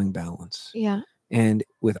ongoing balance. Yeah. And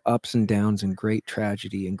with ups and downs and great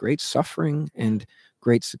tragedy and great suffering and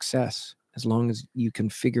great success, as long as you can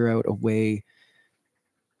figure out a way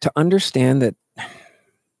to understand that.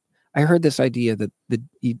 I heard this idea that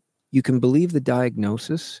you can believe the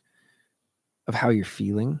diagnosis of how you're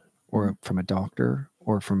feeling, or from a doctor,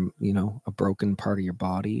 or from, you know, a broken part of your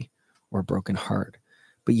body or a broken heart,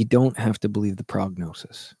 but you don't have to believe the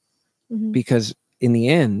prognosis, because in the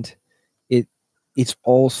end, it's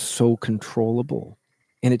all so controllable,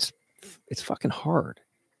 and it's fucking hard.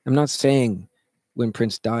 I'm not saying when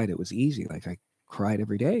Prince died it was easy. Like, I cried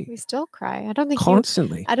every day. We still cry. I don't think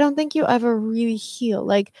constantly. I don't think you ever really heal.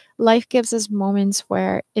 Like, life gives us moments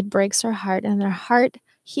where it breaks our heart and our heart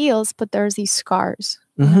heals, but there's these scars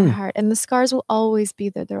in our heart, and the scars will always be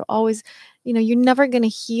there. They're always, you know, you're never going to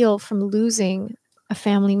heal from losing a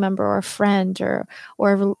family member or a friend, or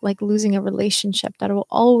like losing a relationship. That will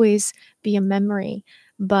always be a memory,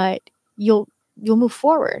 but you'll move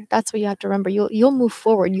forward. That's what you have to remember. You'll move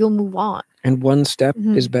forward. You'll move on. And one step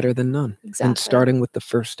is better than none. Exactly. And starting with the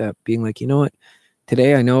first step, being like, you know what,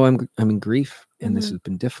 today I know I'm in grief, and this has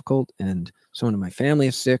been difficult, and someone in my family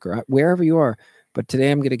is sick, or wherever you are. But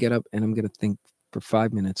today I'm going to get up and I'm going to think for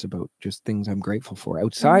 5 minutes about just things I'm grateful for.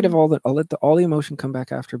 Outside of all that, I'll let all the emotion come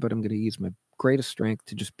back after, but I'm going to use my greatest strength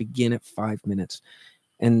to just begin at 5 minutes,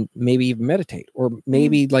 and maybe even meditate, or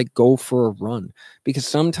maybe like go for a run. Because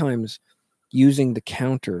sometimes using the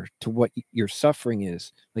counter to what your suffering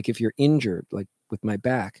is, like if you're injured, like with my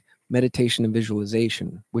back, meditation and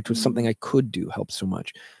visualization, which was something I could do, helps so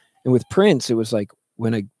much. And with Prince, it was like,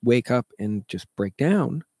 when I wake up and just break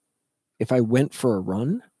down, if I went for a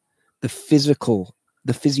run, the physical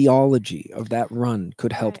the physiology of that run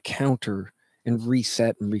could help counter and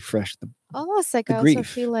reset and refresh the almost like the I grief. also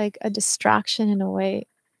feel like a distraction in a way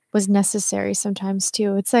was necessary sometimes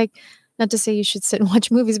too. It's like, not to say you should sit and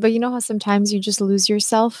watch movies, but you know how sometimes you just lose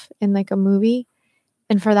yourself in like a movie,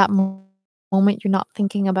 and for that moment you're not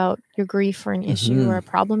thinking about your grief or an issue or a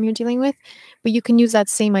problem you're dealing with, but you can use that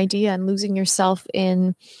same idea and losing yourself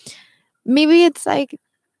in, maybe it's like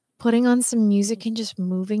putting on some music and just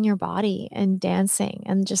moving your body and dancing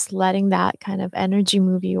and just letting that kind of energy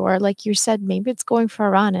move you. Or like you said, maybe it's going for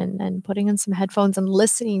a run and putting in some headphones and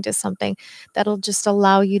listening to something that'll just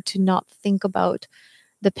allow you to not think about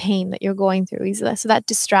the pain that you're going through. So that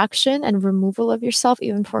distraction and removal of yourself,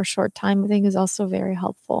 even for a short time, I think is also very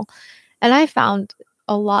helpful. And I found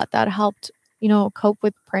a lot that helped, cope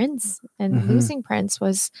with Prince and losing Prince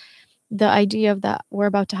was the idea of that we're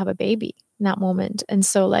about to have a baby in that moment. And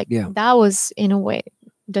so that was in a way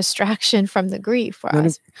distraction from the grief for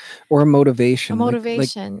us. Or a motivation. A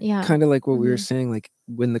motivation, like, kind of like what we were saying, like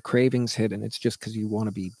when the cravings hit and it's just because you want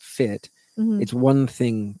to be fit. It's one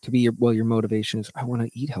thing to be your motivation is I want to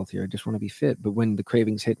eat healthier. I just want to be fit. But when the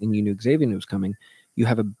cravings hit and you knew Xavier was coming, you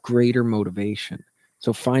have a greater motivation.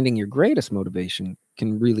 So finding your greatest motivation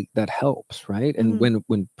can really, that helps, right? And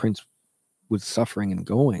when Prince was suffering and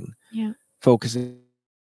going, focusing,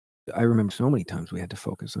 I remember so many times we had to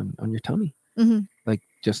focus on your tummy. Like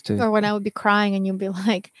just to, or when I would be crying and you'd be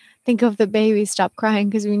like, think of the baby, stop crying,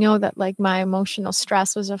 because we know that like my emotional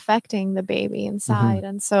stress was affecting the baby inside.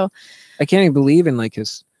 And so I can't even believe in like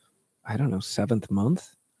his, I don't know, 7th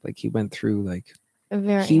month, like he went through like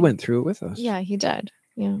he went through it with us. Yeah, he did.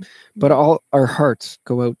 Yeah. But all our hearts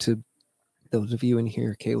go out to those of you in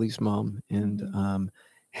here, Kaylee's mom and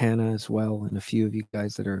Hannah as well, and a few of you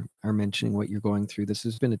guys that are mentioning what you're going through. This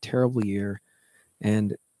has been a terrible year,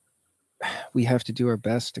 and we have to do our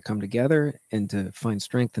best to come together and to find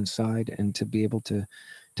strength inside and to be able to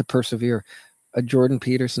persevere. A Jordan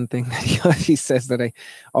Peterson thing that he says that I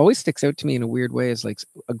always sticks out to me in a weird way is like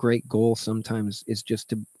a great goal sometimes is just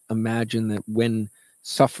to imagine that when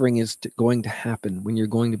suffering is going to happen, when you're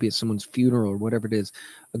going to be at someone's funeral or whatever it is,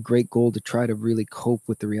 a great goal to try to really cope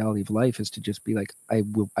with the reality of life is to just be like, I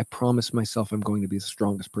promise myself I'm going to be the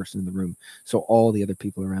strongest person in the room. So all the other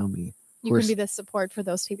people around me, you can be the support for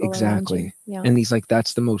those people exactly around you. Yeah. And he's like,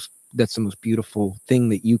 that's the most beautiful thing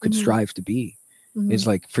that you could strive to be, is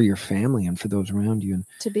like for your family and for those around you, and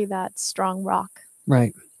to be that strong rock.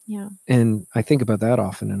 Right. Yeah. And I think about that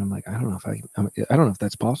often, and I'm like, I don't know if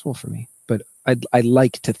that's possible for me, but I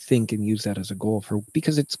like to think and use that as a goal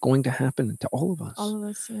because it's going to happen to all of us. All of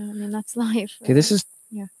us. Yeah. I mean, that's life. Okay. Right? This is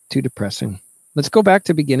too depressing. Let's go back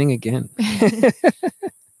to beginning again.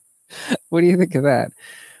 What do you think of that?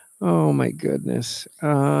 Oh my goodness.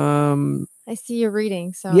 I see you're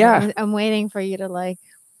reading, so yeah, I'm waiting for you to like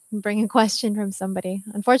bring a question from somebody.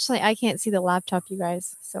 Unfortunately, I can't see the laptop, you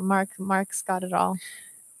guys. So Mark's got it all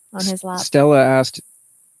on his lap. Stella asked,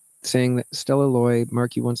 saying that Stella Lloyd,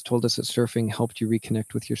 Mark, you once told us that surfing helped you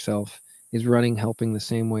reconnect with yourself. Is running helping the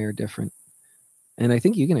same way or different? And I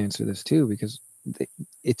think you can answer this too, because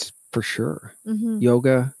it's for sure.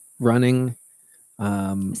 Yoga, running.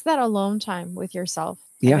 It's that alone time with yourself.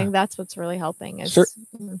 Yeah. I think that's what's really helping.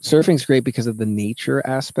 Surfing's great because of the nature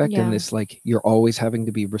aspect and this, like, you're always having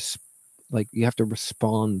to be you have to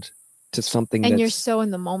respond to something, and you're so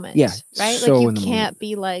in the moment. Yeah, right. So like you can't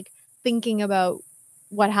be like thinking about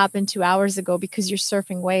what happened 2 hours ago because you're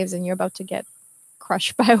surfing waves and you're about to get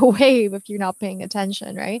crushed by a wave if you're not paying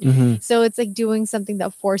attention, right? So it's like doing something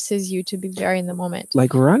that forces you to be very in the moment,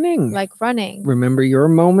 like running. Remember your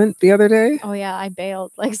moment the other day? Oh yeah, I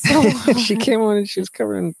bailed like so hard. She came on and she was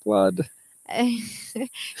covered in blood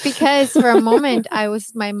because for a moment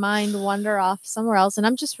my mind wander off somewhere else, and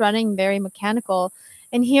I'm just running very mechanical.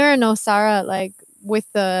 And here in Osara, like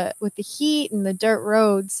with the heat and the dirt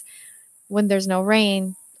roads, when there's no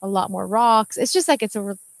rain, a lot more rocks. It's just like it's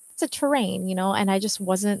a terrain, and I just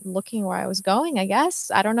wasn't looking where I was going, I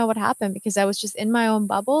guess. I don't know what happened because I was just in my own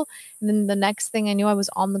bubble. And then the next thing I knew, I was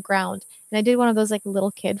on the ground. And I did one of those like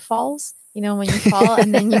little kid falls, when you fall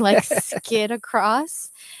and then you like skid across.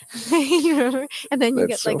 And then you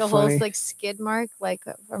get like a whole like skid mark, like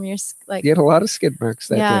from your like. You had a lot of skid marks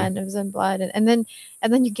that day. And it was in blood. And then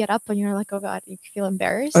you get up and you're like, oh God, you feel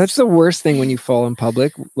embarrassed. Oh, that's the worst thing when you fall in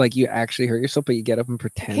public. Like you actually hurt yourself, but you get up and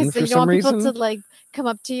pretend for some reason. People to like come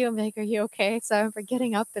up to you and be like, are you okay? So I remember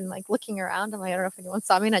getting up and like looking around. I'm like, I don't know if anyone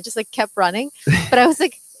saw me. And I just like kept running, but I was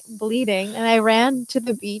like bleeding, and I ran to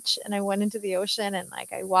the beach and I went into the ocean and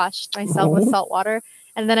like I washed myself with salt water.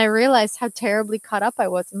 And then I realized how terribly cut up I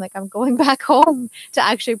was. I'm like, I'm going back home to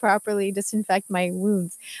actually properly disinfect my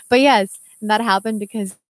wounds. But yes, And that happened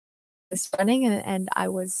because I was running and I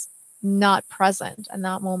was not present in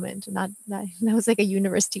that moment. And that was like a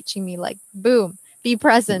universe teaching me, like, boom, be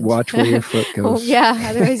present. Watch where your foot goes. Yeah,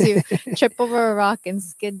 otherwise you trip over a rock and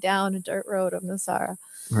skid down a dirt road of Nasara.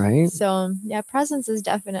 Right. So yeah, presence is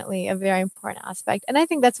definitely a very important aspect. And I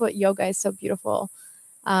think that's what yoga is so beautiful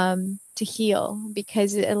to heal,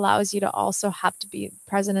 because it allows you to also have to be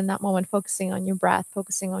present in that moment, focusing on your breath,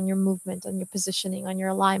 focusing on your movement, on your positioning, on your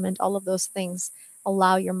alignment. All of those things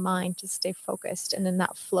allow your mind to stay focused and in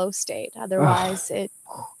that flow state. Otherwise, it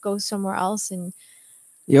goes somewhere else. And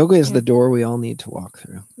yoga is the door we all need to walk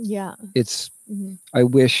through. Yeah. It's, I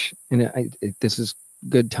wish, and this is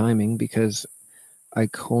good timing, because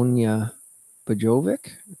Ikonia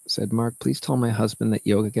Bajovic said, Mark, please tell my husband that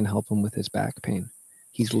yoga can help him with his back pain.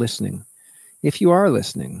 He's listening. If you are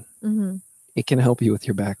listening, it can help you with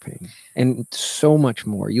your back pain and so much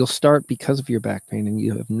more. You'll start because of your back pain and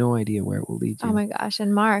you have no idea where it will lead you. Oh my gosh.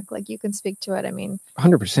 And Mark, like, you can speak to it. I mean,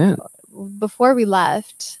 100%. Before we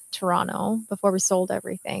left Toronto, before we sold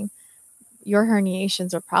everything, your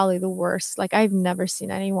herniations are probably the worst. Like, I've never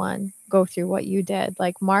seen anyone go through what you did.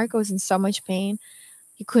 Like, Mark was in so much pain.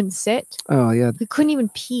 He couldn't sit. Oh, yeah. He couldn't even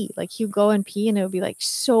pee. Like, he'd go and pee and it would be like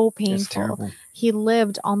so painful. It's terrible. He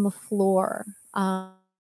lived on the floor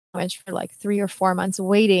for like 3 or 4 months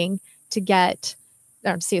waiting to get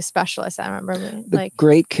see a specialist. I remember the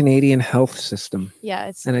great Canadian health system.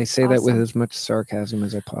 Yeah, and I say awesome. That with as much sarcasm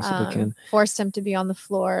as I possibly can. Forced him to be on the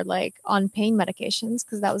floor, like on pain medications,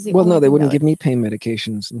 because that was the well, no, they wouldn't give me pain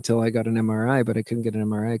medications until I got an MRI, but I couldn't get an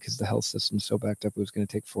MRI because the health system's so backed up. It was going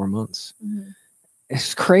to take 4 months.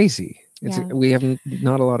 It's crazy. We have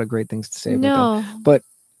not a lot of great things to say about that. But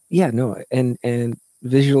yeah, no, and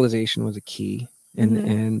visualization was a key.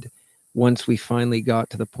 And once we finally got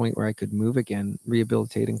to the point where I could move again,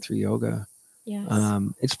 rehabilitating through yoga. Yes.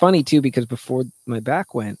 It's funny too, because before my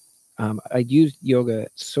back went, I used yoga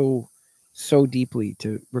so deeply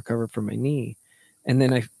to recover from my knee. And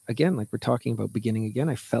then again, like we're talking about beginning again,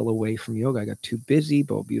 I fell away from yoga. I got too busy.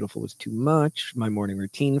 Boho Beautiful was too much. My morning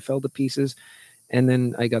routine fell to pieces. And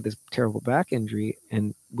then I got this terrible back injury,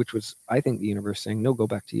 and which was, I think, the universe saying, no, go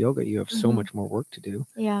back to yoga. You have so much more work to do.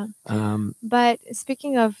 Yeah. But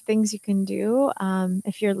speaking of things you can do,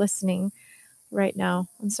 if you're listening right now,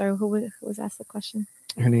 I'm sorry, who was asked the question?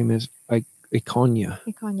 Her name is Ikonia.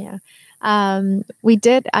 We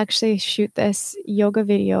did actually shoot this yoga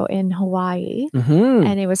video in Hawaii,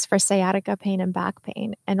 and it was for sciatica pain and back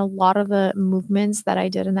pain. And a lot of the movements that I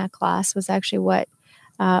did in that class was actually what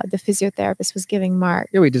the physiotherapist was giving Mark.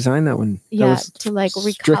 Yeah, we designed that one. Yeah, that was to like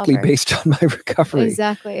strictly recover. Based on my recovery.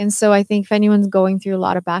 Exactly. And so I think if anyone's going through a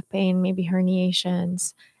lot of back pain, maybe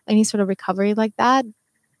herniations, any sort of recovery like that,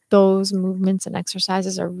 those movements and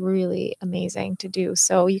exercises are really amazing to do.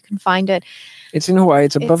 So you can find it. It's in Hawaii.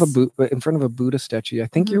 It's above in front of a Buddha statue. I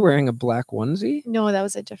think you're wearing a black onesie. No, that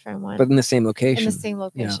was a different one. But in the same location. In the same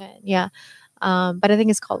location. Yeah. But I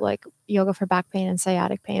think it's called like yoga for back pain and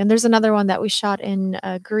sciatic pain. And there's another one that we shot in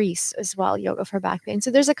Greece as well, yoga for back pain.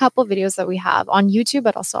 So there's a couple videos that we have on YouTube,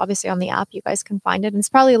 but also obviously on the app. You guys can find it. And it's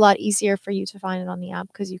probably a lot easier for you to find it on the app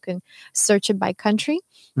because you can search it by country.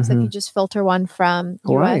 So if you just filter one from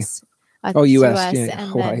Hawaii. US. US, yeah,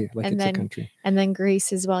 and Hawaii, a country. And then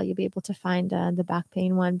Greece as well. You'll be able to find the back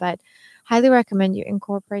pain one. But highly recommend you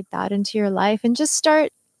incorporate that into your life and just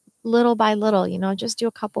start little by little, just do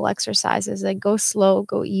a couple exercises, like go slow,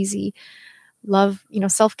 go easy, love,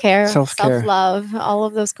 self-care, self-love, all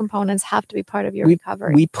of those components have to be part of your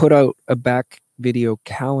recovery. We put out a back video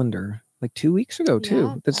calendar like 2 weeks ago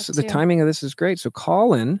too. Yeah, the timing of this is great. So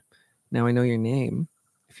call in. Now I know your name.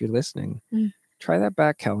 If you're listening, try that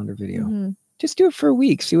back calendar video. Just do it for a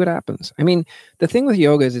week. See what happens. I mean, the thing with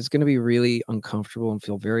yoga is it's going to be really uncomfortable and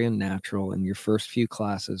feel very unnatural. And your first few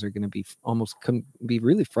classes are going to be be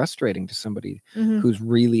really frustrating to somebody who's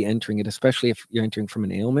really entering it, especially if you're entering from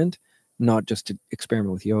an ailment, not just to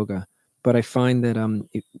experiment with yoga. But I find that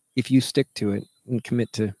if you stick to it and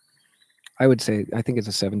commit to, I would say, I think it's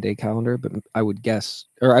a 7-day calendar, but I would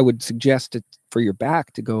suggest it for your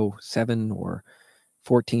back to go 7 or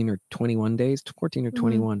 14 or 21 days, 14 or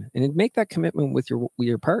 21, and make that commitment with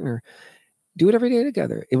your partner. Do it every day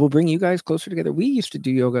together. It will bring you guys closer together. We used to do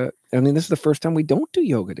yoga. I mean, this is the first time we don't do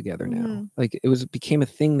yoga together now. Like it became a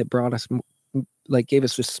thing that brought us, like gave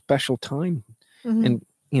us this special time. And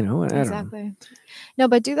I don't know. No,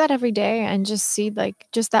 but do that every day and just see like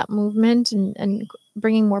just that movement and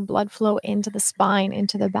bringing more blood flow into the spine,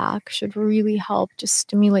 into the back, should really help just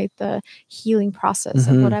stimulate the healing process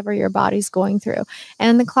of whatever your body's going through.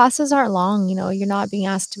 And the classes aren't long. You're not being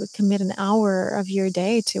asked to commit an hour of your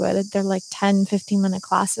day to it. They're like 10, 15-minute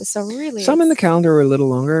classes. So really, some in the calendar were a little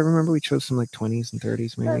longer. I remember we chose some like 20s and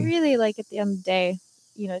 30s maybe. But really, like, at the end of the day,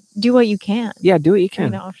 do what you can. Yeah, do what you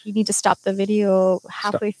can. If you need to stop the video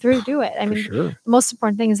halfway through, do it. I mean, sure. The most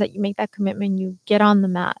important thing is that you make that commitment, you get on the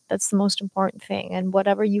mat. That's the most important thing. And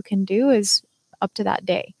whatever you can do is up to that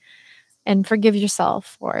day. And forgive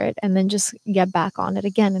yourself for it. And then just get back on it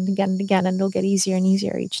again and again and again. And it'll get easier and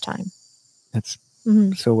easier each time. That's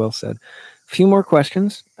so well said. A few more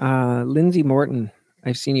questions. Lindsay Morton,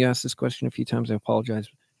 I've seen you ask this question a few times. I apologize.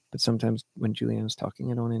 But sometimes when Juliana's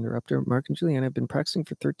talking, I don't interrupt her. Mark and Juliana, I've been practicing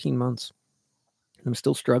for 13 months. I'm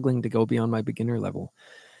still struggling to go beyond my beginner level.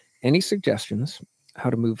 Any suggestions how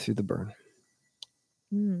to move through the burn?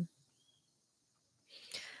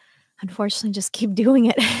 Unfortunately, just keep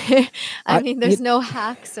doing it. I mean, there's no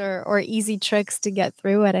hacks or easy tricks to get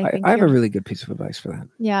through it. I have a really good piece of advice for that.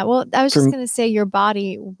 Yeah, well, I was just going to say your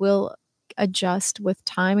body will adjust with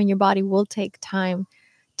time, and your body will take time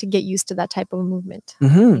to get used to that type of movement.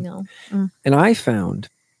 And I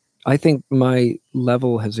think my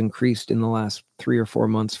level has increased in the last 3 or 4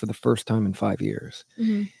 months for the first time in 5 years.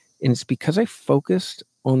 And it's because I focused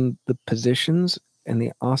on the positions and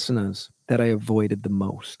the asanas that I avoided the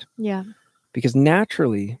most. Yeah. Because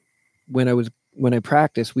naturally, when I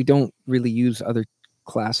practice, we don't really use other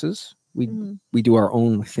classes. We do our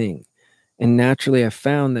own thing. And naturally, I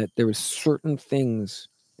found that there was certain things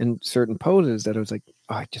and certain poses that I was like,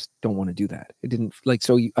 oh, I just don't want to do that. It didn't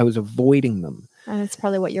so I was avoiding them. And it's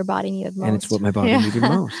probably what your body needed most. And it's what my body needed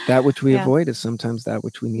most. That which we avoid is sometimes that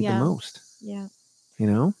which we need the most. Yeah.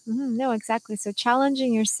 No, exactly. So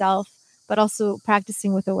challenging yourself, but also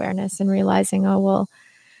practicing with awareness and realizing, oh, well,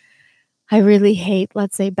 I really hate,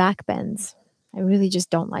 let's say, back bends. I really just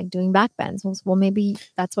don't like doing back bends. Well, maybe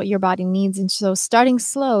that's what your body needs. And so starting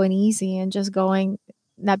slow and easy and just going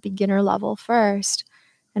that beginner level first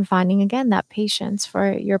and finding, again, that patience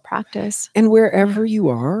for your practice. And wherever you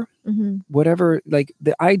are, whatever, like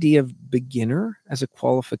the idea of beginner as a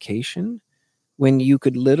qualification, when you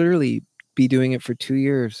could literally be doing it for 2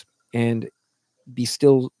 years and be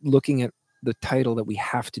still looking at the title that we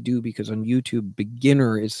have to do because on YouTube,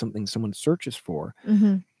 beginner is something someone searches for.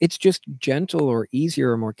 It's just gentle or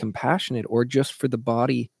easier or more compassionate, or just for the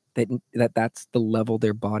body that's the level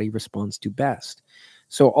their body responds to best.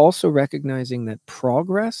 So also recognizing that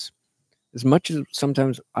progress, as much as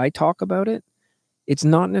sometimes I talk about it, it's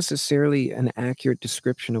not necessarily an accurate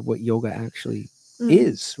description of what yoga actually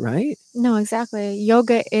is, right? No, exactly.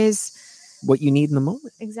 Yoga is what you need in the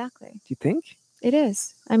moment. Exactly. Do you think? It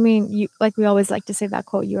is. I mean, like we always like to say that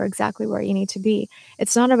quote, you are exactly where you need to be.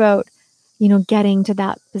 It's not about, getting to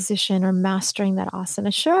that position or mastering that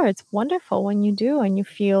asana. Sure, it's wonderful when you do and you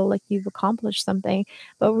feel like you've accomplished something,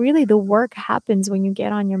 but really the work happens when you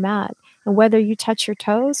get on your mat. And whether you touch your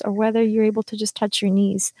toes or whether you're able to just touch your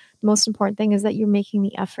knees, the most important thing is that you're making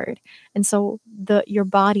the effort. And so your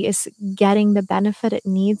body is getting the benefit it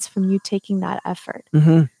needs from you taking that effort.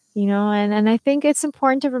 And I think it's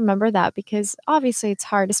important to remember that, because obviously it's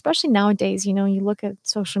hard, especially nowadays. You look at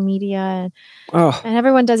social media and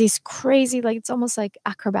everyone does these crazy, like, it's almost like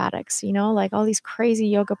acrobatics, like all these crazy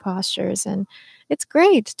yoga postures. And it's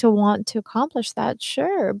great to want to accomplish that,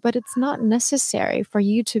 sure, but it's not necessary for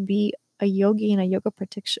you to be a yogi and a yoga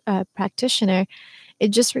practitioner. It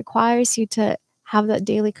just requires you to have that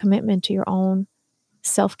daily commitment to your own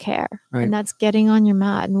self-care. Right. And that's getting on your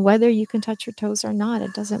mat. And whether you can touch your toes or not,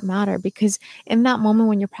 it doesn't matter, because in that moment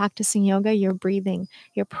when you're practicing yoga, you're breathing,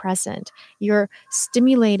 you're present, you're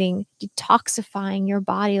stimulating, detoxifying your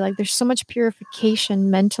body. Like, there's so much purification,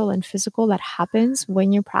 mental and physical, that happens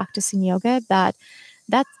when you're practicing yoga,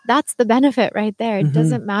 that's the benefit right there. It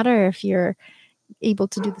doesn't matter if you're able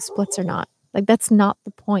to do the splits or not. Like, that's not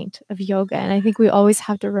the point of yoga. And I think we always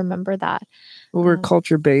have to remember that. Well, we're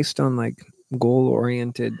culture based on like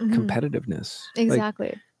goal-oriented competitiveness.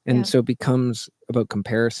 Exactly. And so it becomes about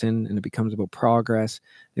comparison, and it becomes about progress.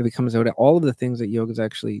 It becomes about all of the things that yoga is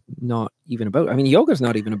actually not even about. I mean, yoga is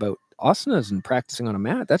not even about asanas and practicing on a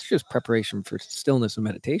mat. That's just preparation for stillness and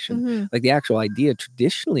meditation. Like, the actual idea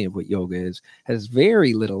traditionally of what yoga is has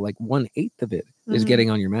very little, like 1/8 of it is getting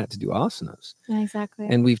on your mat to do asanas. Exactly.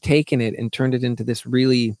 And we've taken it and turned it into this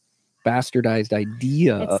really bastardized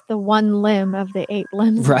idea. It's the one limb of the 8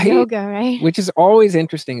 limbs of yoga, right? Which is always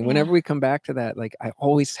interesting. And whenever we come back to that, like, I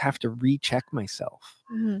always have to recheck myself,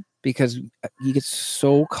 because you get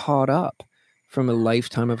so caught up from a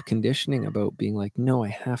lifetime of conditioning about being like, no, I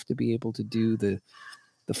have to be able to do the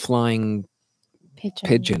flying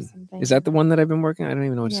pigeon. Is that the one that I've been working on? I don't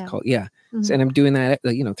even know what it's called. Yeah. Mm-hmm. And I'm doing that,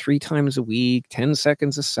 3 times a week, 10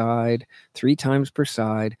 seconds a side, 3 times per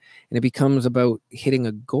side. And it becomes about hitting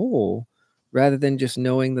a goal rather than just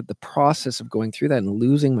knowing that the process of going through that and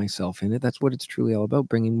losing myself in it, that's what it's truly all about,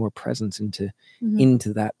 bringing more presence into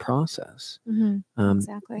that process.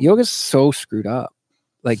 Exactly. Yoga's so screwed up.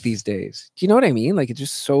 Like these days, do you know what I mean? Like it's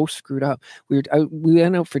just so screwed up. We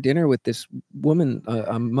went out for dinner with this woman,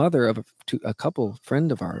 a mother of a couple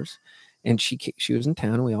friend of ours, and she was in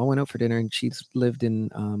town. And we all went out for dinner, and she's lived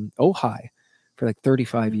in Ojai for like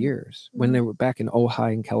 35 years. When they were back in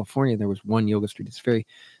Ojai in California, there was one yoga street. It's very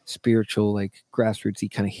spiritual, like grassrootsy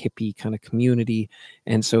kind of hippie kind of community.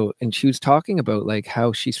 And she was talking about like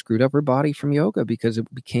how she screwed up her body from yoga because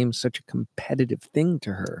it became such a competitive thing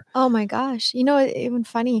to her. Oh my gosh. Even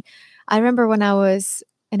funny, I remember when I was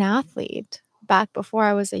an athlete back before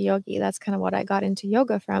I was a yogi, that's kind of what I got into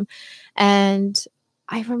yoga from. And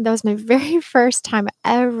I remember that was my very first time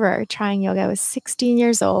ever trying yoga. I was 16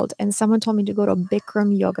 years old and someone told me to go to a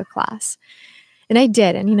Bikram yoga class. And I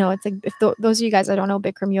did. And, it's like, if those of you guys that don't know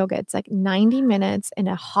Bikram yoga, it's like 90 minutes in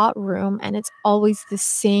a hot room. And it's always the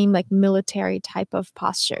same, like military type of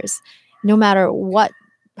postures, no matter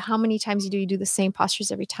how many times you do the same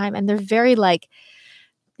postures every time. And they're very like.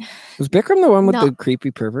 Was Bikram the one with the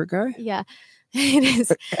creepy pervert guy? Yeah. It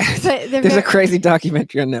is. There's a crazy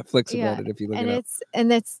documentary on Netflix about it if you look it up. And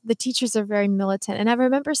the teachers are very militant. And I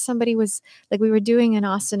remember somebody was like, we were doing an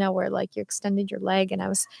asana where like you extended your leg, and I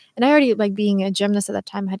already, like, being a gymnast at that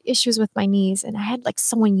time, had issues with my knees, and I had like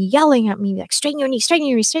someone yelling at me like, straighten your knee, straighten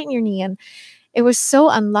your knee, straighten your knee. And it was so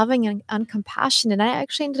unloving and uncompassionate. And I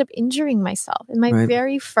actually ended up injuring myself in my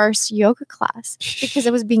very first yoga class because I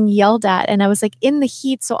was being yelled at and I was like in the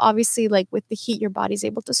heat. So obviously, like with the heat, your body's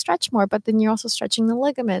able to stretch more, but then you're also stretching the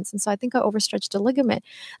ligaments. And so I think I overstretched a ligament.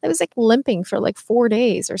 I was like limping for like 4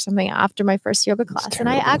 days or something after my first yoga class. And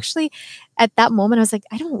I actually, at that moment, I was like,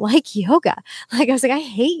 I don't like yoga. Like I was like, I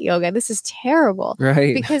hate yoga. This is terrible.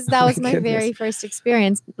 Right. Because that was my very first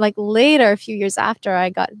experience. Like later, a few years after,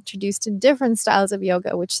 I got introduced to different styles of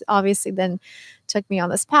yoga, which obviously then took me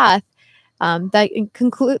on this path that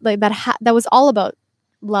was all about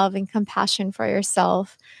love and compassion for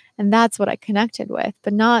yourself, and that's what I connected with,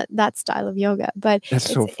 but not that style of yoga. But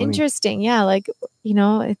it's so interesting, yeah. Like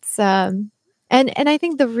it's and I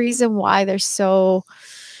think the reason why they're so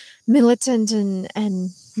militant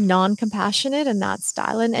and non-compassionate in that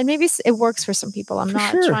style, and maybe it works for some people. I'm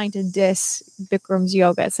not trying to diss Bikram's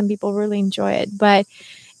yoga. Some people really enjoy it, but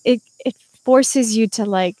it forces you to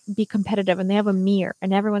like be competitive, and they have a mirror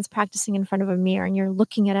and everyone's practicing in front of a mirror and you're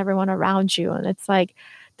looking at everyone around you, and it's like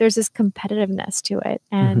there's this competitiveness to it,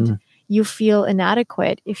 and you feel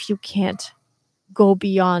inadequate if you can't go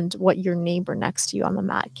beyond what your neighbor next to you on the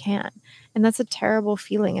mat can. And that's a terrible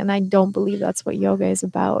feeling, and I don't believe that's what yoga is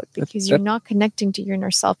about, because you're not connecting to your inner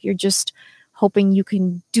self. You're just hoping you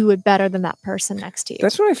can do it better than that person next to you.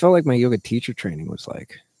 That's what I felt like my yoga teacher training was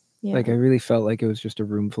like. Yeah. Like I really felt like it was just a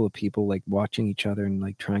room full of people like watching each other and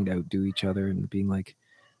like trying to outdo each other and being like,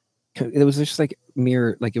 it was just like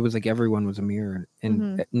mirror, like it was like everyone was a mirror,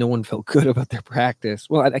 and no one felt good about their practice.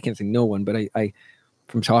 Well, I can't say no one, but I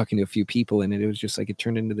from talking to a few people in it, it was just like it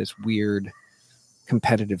turned into this weird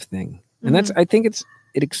competitive thing. And that's, I think it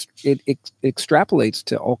extrapolates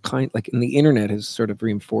to all like, and the internet has sort of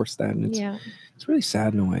reinforced that, and it's really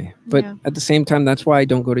sad in a way. But at the same time, that's why I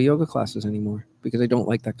don't go to yoga classes anymore, because I don't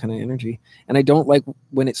like that kind of energy, and I don't like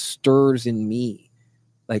when it stirs in me.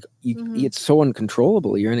 Like it's so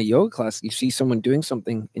uncontrollable. You're in a yoga class, you see someone doing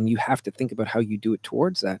something, and you have to think about how you do it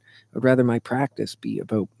towards that. I'd rather my practice be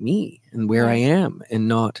about me and where I am, and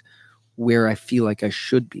not where I feel like I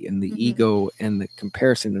should be, and the ego and the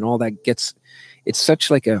comparison and all that it's such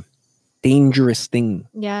like a dangerous thing.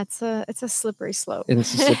 Yeah, it's a slippery slope. And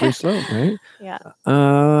it's a slippery slope, right? Yeah.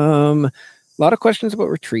 A lot of questions about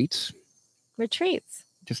retreats.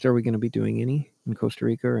 Just, are we going to be doing any in Costa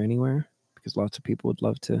Rica or anywhere? Because lots of people would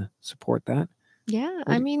love to support that. Yeah,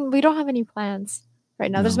 I mean, we don't have any plans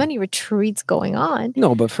right now. No. There's many retreats going on.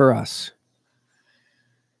 No, but for us.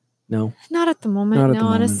 No. Not at the moment. No,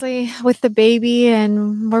 honestly, with the baby,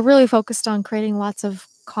 and we're really focused on creating lots of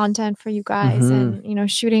content for you guys, and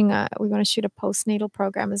shooting. We want to shoot a postnatal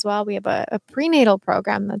program as well. We have a prenatal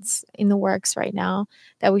program that's in the works right now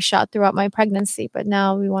that we shot throughout my pregnancy, but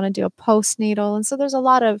now we want to do a postnatal, and so there's a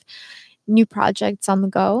lot of new projects on the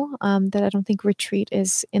go that I don't think retreat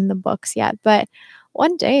is in the books yet, but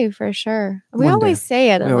one day for sure. We always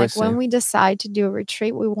say it, and like when we decide to do a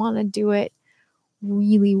retreat, we want to do it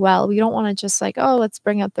really well. We don't want to just like, oh, let's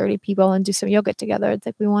bring out 30 people and do some yoga together. It's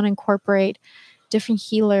like we want to incorporate different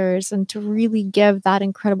healers and to really give that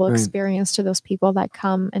incredible experience to those people that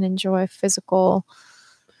come and enjoy a physical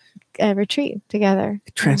retreat together.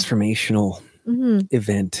 Transformational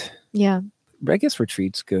event. Yeah. I guess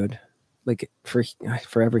retreat's good. Like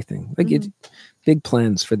for everything. Like it's big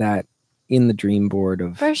plans for that in the dream board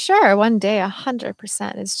of. For sure. One day,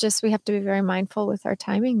 100%. It's just we have to be very mindful with our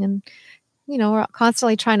timing, and we're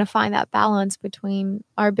constantly trying to find that balance between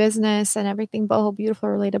our business and everything Boho Beautiful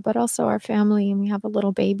related, but also our family. And we have a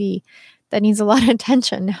little baby that needs a lot of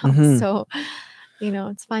attention now. So,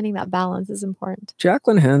 it's finding that balance is important.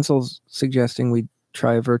 Jacqueline Hansel's suggesting we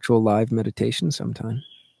try a virtual live meditation sometime.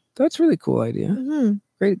 That's a really cool idea.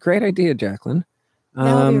 Great idea, Jacqueline.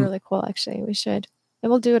 That would be really cool, actually. We should. And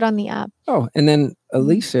we'll do it on the app. Oh, and then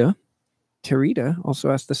Elisa Terita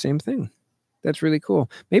also asked the same thing. That's really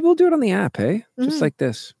cool. Maybe we'll do it on the app, hey? Just like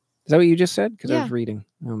this. Is that what you just said? Because I was reading.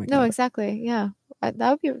 Oh my God. No, exactly. Yeah.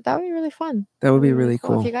 That would be really fun. That would be really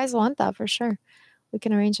cool. If you guys want that, for sure, we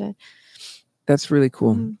can arrange it. That's really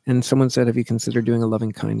cool. And someone said, have you considered doing a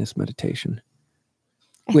loving kindness meditation?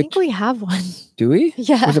 I think we have one. Do we?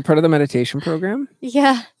 Yeah. Was it part of the meditation program?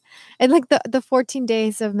 Yeah. And like the 14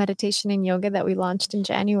 days of meditation and yoga that we launched in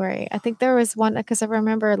January, I think there was one, because I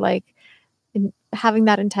remember like having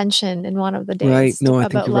that intention in one of the days. Right. No, I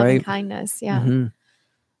think about you're loving right. kindness. Yeah.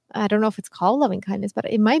 I don't know if it's called loving kindness, but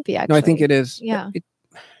it might be actually. No, I think it is. Yeah.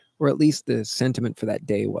 Or at least the sentiment for that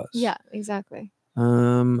day was. Yeah, exactly.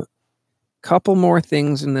 Couple more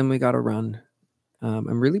things and then we got to run.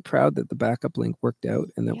 I'm really proud that the backup link worked out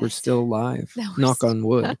and that we're still live. Knock on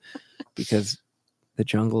wood, because the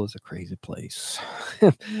jungle is a crazy place.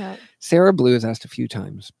 Sarah Blue has asked a few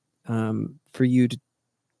times for you to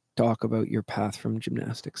talk about your path from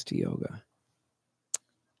gymnastics to yoga.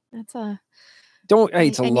 That's a...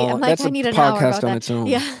 It's a long... That's a podcast on its own.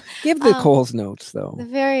 Yeah. Give the Cole's notes, though. The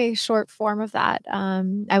very short form of that.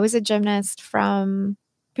 I was a gymnast from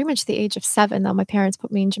pretty much the age of 7, though my parents put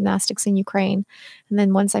me in gymnastics in Ukraine. And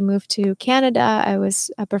then once I moved to Canada, I was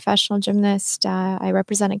a professional gymnast. I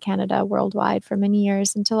represented Canada worldwide for many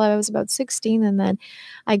years until I was about 16. And then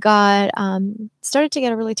I started to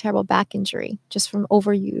get a really terrible back injury just from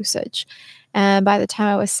overusage. And by the time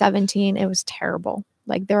I was 17, it was terrible.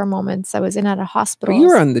 Like there were moments I was in at a hospital. But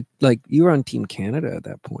you were on Team Canada at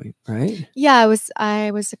that point, right? Yeah,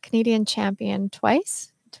 I was a Canadian champion twice.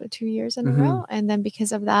 2 years in a row. And then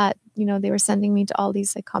because of that, they were sending me to all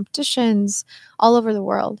these like competitions all over the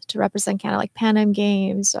world to represent Canada, like Pan Am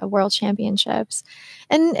Games, World Championships.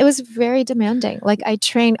 And it was very demanding. Like I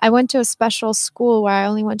went to a special school where I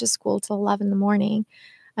only went to school till 11 in the morning.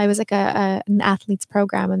 I was like an athlete's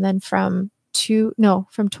program. And then from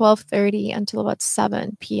 12:30 until about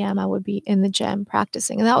 7 p.m. I would be in the gym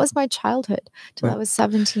practicing. And that was my childhood till I was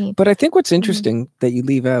 17. But I think what's interesting that you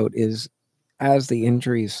leave out is, as the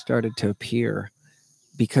injuries started to appear,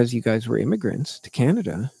 because you guys were immigrants to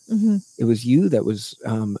Canada, it was you that was,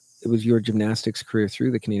 it was your gymnastics career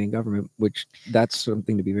through the Canadian government, which that's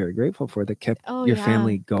something to be very grateful for, that kept your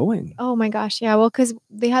family going. Oh my gosh. Yeah. Well, because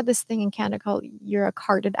they had this thing in Canada called you're a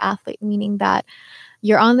carded athlete, meaning that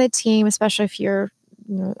you're on the team, especially if you're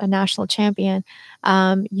a national champion,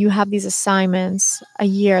 you have these assignments a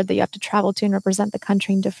year that you have to travel to and represent the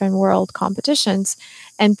country in different world competitions.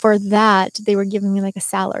 And for that, they were giving me like a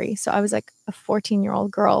salary. So I was like a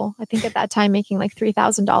 14-year-old girl, I think at that time, making like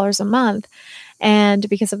 $3,000 a month. And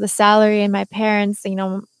because of the salary and my parents,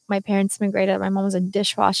 my parents immigrated. My mom was a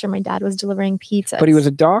dishwasher. My dad was delivering pizza. But he was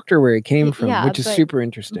a doctor where he came from, which is super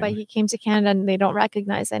interesting. But he came to Canada and they don't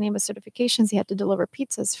recognize any of his certifications. He had to deliver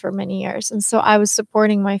pizzas for many years. And so I was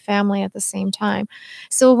supporting my family at the same time.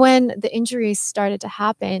 So when the injuries started to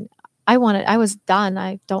happen, I was done.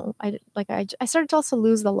 I started to also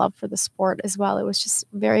lose the love for the sport as well. It was just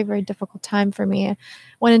very, very difficult time for me. I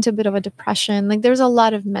went into a bit of a depression. Like there's a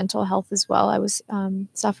lot of mental health as well I was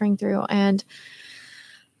suffering through. And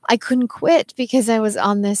I couldn't quit because I was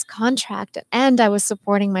on this contract and I was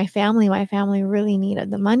supporting my family. My family really needed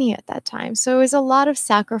the money at that time. So it was a lot of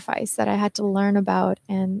sacrifice that I had to learn about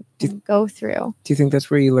and go through. Do you think that's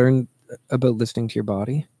where you learned about listening to your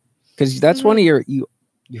body? Because that's one of your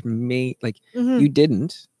main, you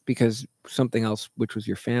didn't, because something else, which was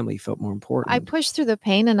your family, felt more important. I pushed through the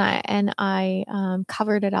pain and I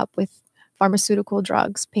covered it up with pharmaceutical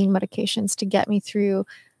drugs, pain medications to get me through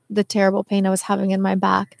the terrible pain I was having in my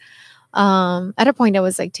back. At a point I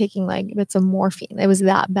was like taking like bits of morphine. It was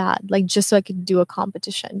that bad, like just so I could do a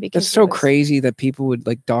competition. Because it's so crazy that people would,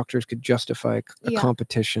 like, doctors could justify a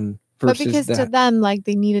competition But because to them, like,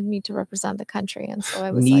 they needed me to represent the country. And so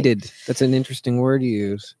I was needed. That's an interesting word you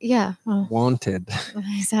use. Yeah. Well, wanted.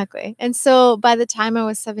 Exactly. And so by the time I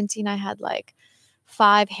was 17, I had like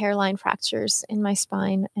 5 hairline fractures in my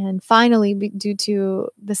spine. And finally, due to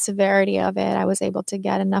the severity of it, I was able to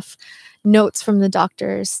get enough notes from the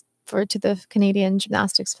doctors to the Canadian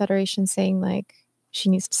Gymnastics Federation saying like she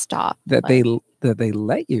needs to stop. That they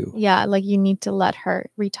let you. Yeah, like you need to let her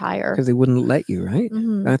retire. Because they wouldn't let you, right?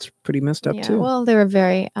 Mm-hmm. That's pretty messed up too. Well, they were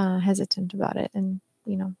very hesitant about it, and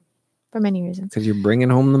you know, for many reasons. Because you're bringing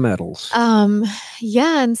home the medals.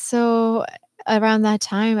 Yeah, and so around that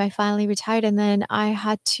time, I finally retired, and then I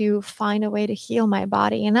had to find a way to heal my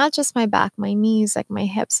body, and not just my back, my knees, like my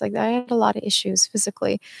hips. Like I had a lot of issues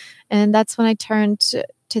physically, and that's when I turned to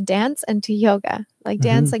dance and to yoga. Like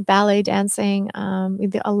dance, like ballet dancing.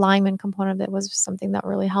 The alignment component of it was something that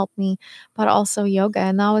really helped me, but also yoga,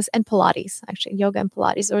 and Pilates. Actually, yoga and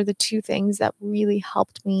Pilates are the 2 things that really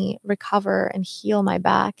helped me recover and heal my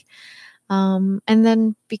back. And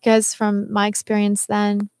then because from my experience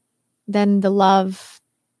then the love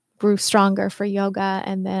grew stronger for yoga.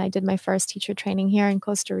 And then I did my first teacher training here in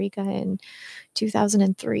Costa Rica in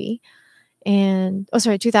 2003.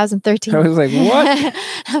 2013. I was like, what?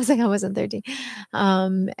 I was like, I wasn't 13.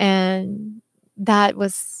 And that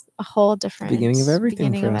was a whole different beginning of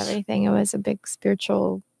everything. It was a big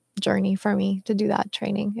spiritual journey for me to do that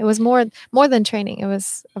training. It was more than training. It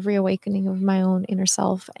was a reawakening of my own inner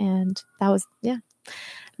self. And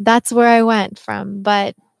that's where I went from.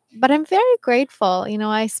 But I'm very grateful. You know,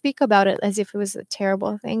 I speak about it as if it was a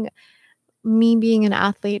terrible thing. Me being an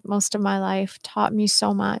athlete most of my life taught me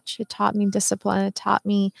so much. It taught me discipline. It taught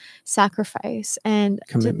me sacrifice and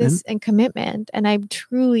commitment. And I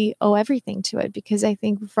truly owe everything to it, because I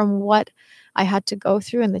think from what I had to go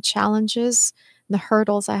through and the challenges, the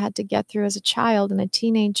hurdles I had to get through as a child and a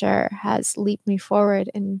teenager has leaped me forward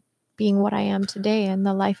in being what I am today and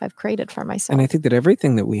the life I've created for myself. And I think that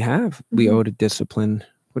everything that we have, we owe to discipline.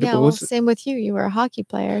 Same with you. You were a hockey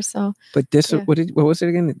player, so. But what was it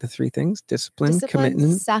again? The 3 things: discipline,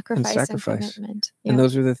 commitment, sacrifice, and commitment. Yeah.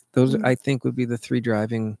 And those I think would be the 3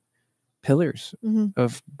 driving pillars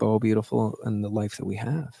of Boho Beautiful and the life that we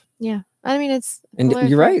have. Yeah, I mean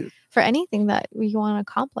you're right for anything that we want to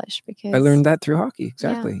accomplish. Because I learned that through hockey.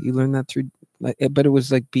 Exactly, you learned that through. But it was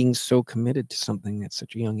like being so committed to something at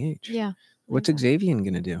such a young age. Yeah. What's Xavier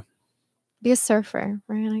gonna do? Be a surfer.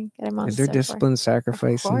 We're gonna get him on. Is there discipline,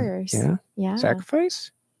 sacrifice? Of course. Yeah.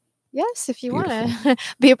 Sacrifice? Yes, if you want to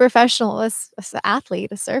be a professional as an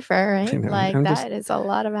athlete, a surfer, right? Like that is a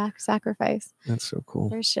lot of sacrifice. That's so cool.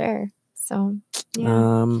 For sure. So, yeah.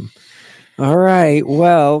 All right.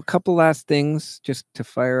 Well, a couple last things just to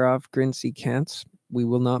fire off. Grincy Cants. We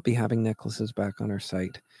will not be having necklaces back on our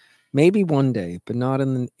site. Maybe one day, but not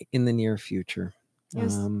in the near future. It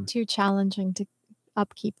was too challenging to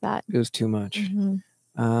upkeep that. It was too much.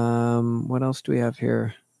 What else do we have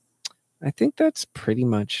here? I think that's pretty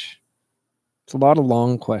much. It's a lot of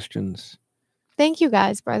long questions. Thank you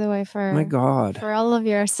guys, by the way, for all of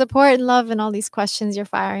your support and love and all these questions you're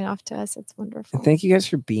firing off to us. It's wonderful. And thank you guys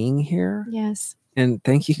for being here. Yes. And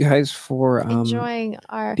thank you guys for enjoying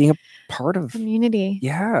our being a part of community.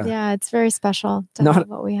 Yeah, it's very special to have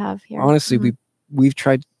what we have here. Honestly, we've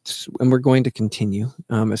tried, and we're going to continue,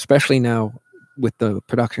 especially now with the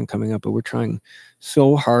production coming up. But we're trying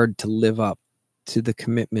so hard to live up to the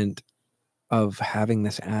commitment of having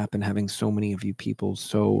this app and having so many of you people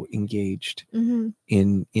so engaged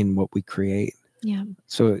in what we create. Yeah.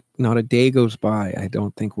 So not a day goes by, I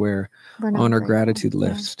don't think we're on our gratitude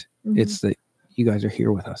list. It's that you guys are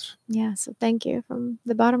here with us. Yeah. So thank you from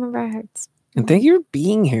the bottom of our hearts. And thank you for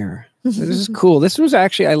being here. This is cool. This was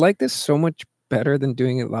actually, I like this so much better than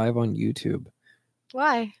doing it live on YouTube.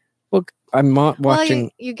 Why? Well, I'm not watching.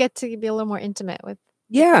 Well, you get to be a little more intimate with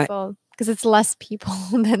people. Because it's less people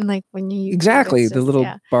than like when you exactly just, the little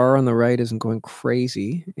bar on the right isn't going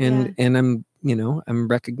crazy, and I'm I'm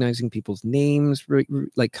recognizing people's names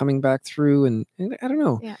like coming back through, and I don't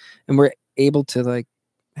know, and we're able to like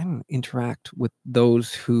interact with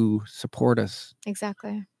those who support us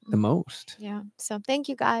exactly the most. Yeah. So thank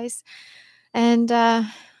you guys, and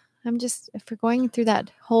I'm just if we're going through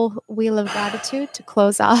that whole wheel of gratitude to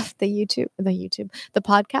close off the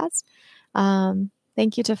podcast.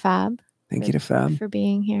 Thank you to Fab. Thank you to Fab for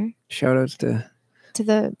being here. Shout outs to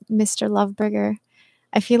the Mr. Lovebrigger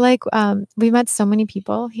I feel like we met so many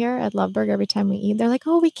people here at Loveburg every time we eat. They're like,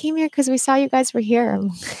 oh, we came here because we saw you guys were here.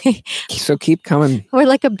 So keep coming. We're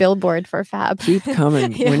like a billboard for Fab. Keep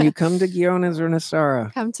coming. Yeah. When you come to Guiones or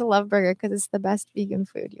Nasara, come to Loveburger because it's the best vegan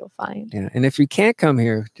food you'll find. Yeah. And if you can't come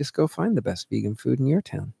here, just go find the best vegan food in your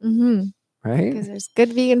town. Right? Because there's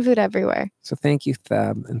good vegan food everywhere. So thank you,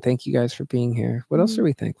 Fab. And thank you guys for being here. What else are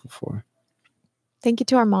we thankful for? Thank you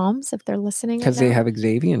to our moms if they're listening. Because they have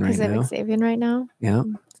Xavier right now. Because they have Xavier right now. Yeah.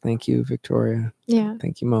 Thank you, Victoria. Yeah.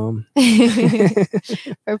 Thank you, Mom.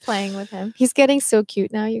 For playing with him. He's getting so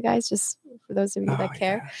cute now, you guys, just for those of you that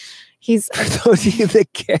care. Yeah. He's for those of you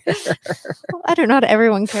that care. I don't know if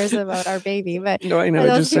everyone cares about our baby, but no, I know. For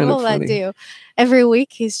those people that do. Every week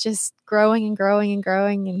he's just growing and growing and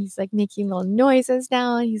growing, and he's like making little noises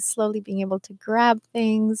now, and he's slowly being able to grab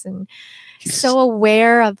things, and he's so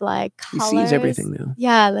aware of like colors. He sees everything now.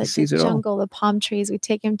 Yeah, like the jungle, the palm trees. We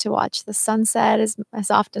take him to watch the sunset as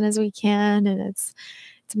often as we can, and it's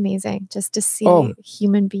amazing just to see a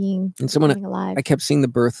human being and someone alive. I kept seeing the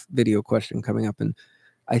birth video question coming up, and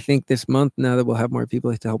I think this month, now that we'll have more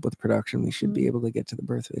people to help with production, we should be able to get to the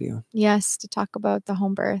birth video. Yes, to talk about the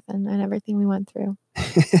home birth and everything we went through.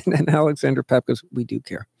 And Alexander Pep goes, we do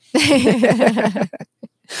care.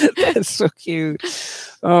 That's so cute.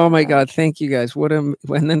 Oh my God. Thank you guys. And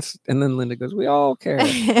then Linda goes, we all care.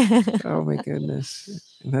 Oh my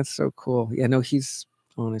goodness. And that's so cool. Yeah, no, he's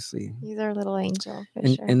honestly. He's our little angel.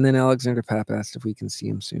 And then Alexander Pap asked if we can see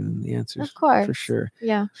him soon. The answer is of course. For sure.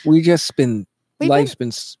 Yeah.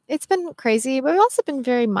 It's been crazy, but we've also been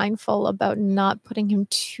very mindful about not putting him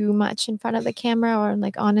too much in front of the camera or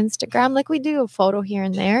like on Instagram. Like we do a photo here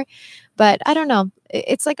and there, but I don't know.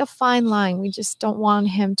 It's like a fine line. We just don't want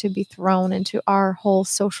him to be thrown into our whole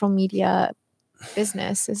social media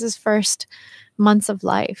business. This is first months of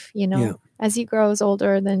life, you know. Yeah. As he grows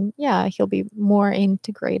older, then he'll be more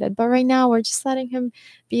integrated. But right now we're just letting him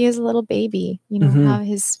be his little baby, you know, have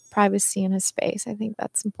his privacy and his space. I think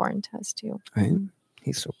that's important to us too. Right.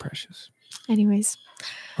 He's so precious. Anyways.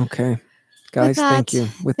 Okay. Guys, thank you.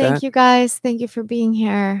 Thank you guys. Thank you for being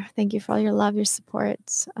here. Thank you for all your love, your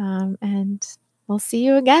support. And we'll see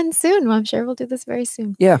you again soon. I'm sure we'll do this very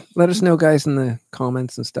soon. Yeah. Let us know, guys, in the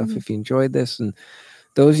comments and stuff if you enjoyed this. And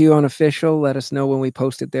those of you on official, let us know when we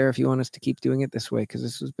post it there if you want us to keep doing it this way, because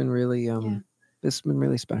this has been really this has been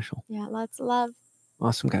really special. Yeah, lots of love.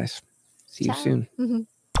 Awesome, guys. See you soon.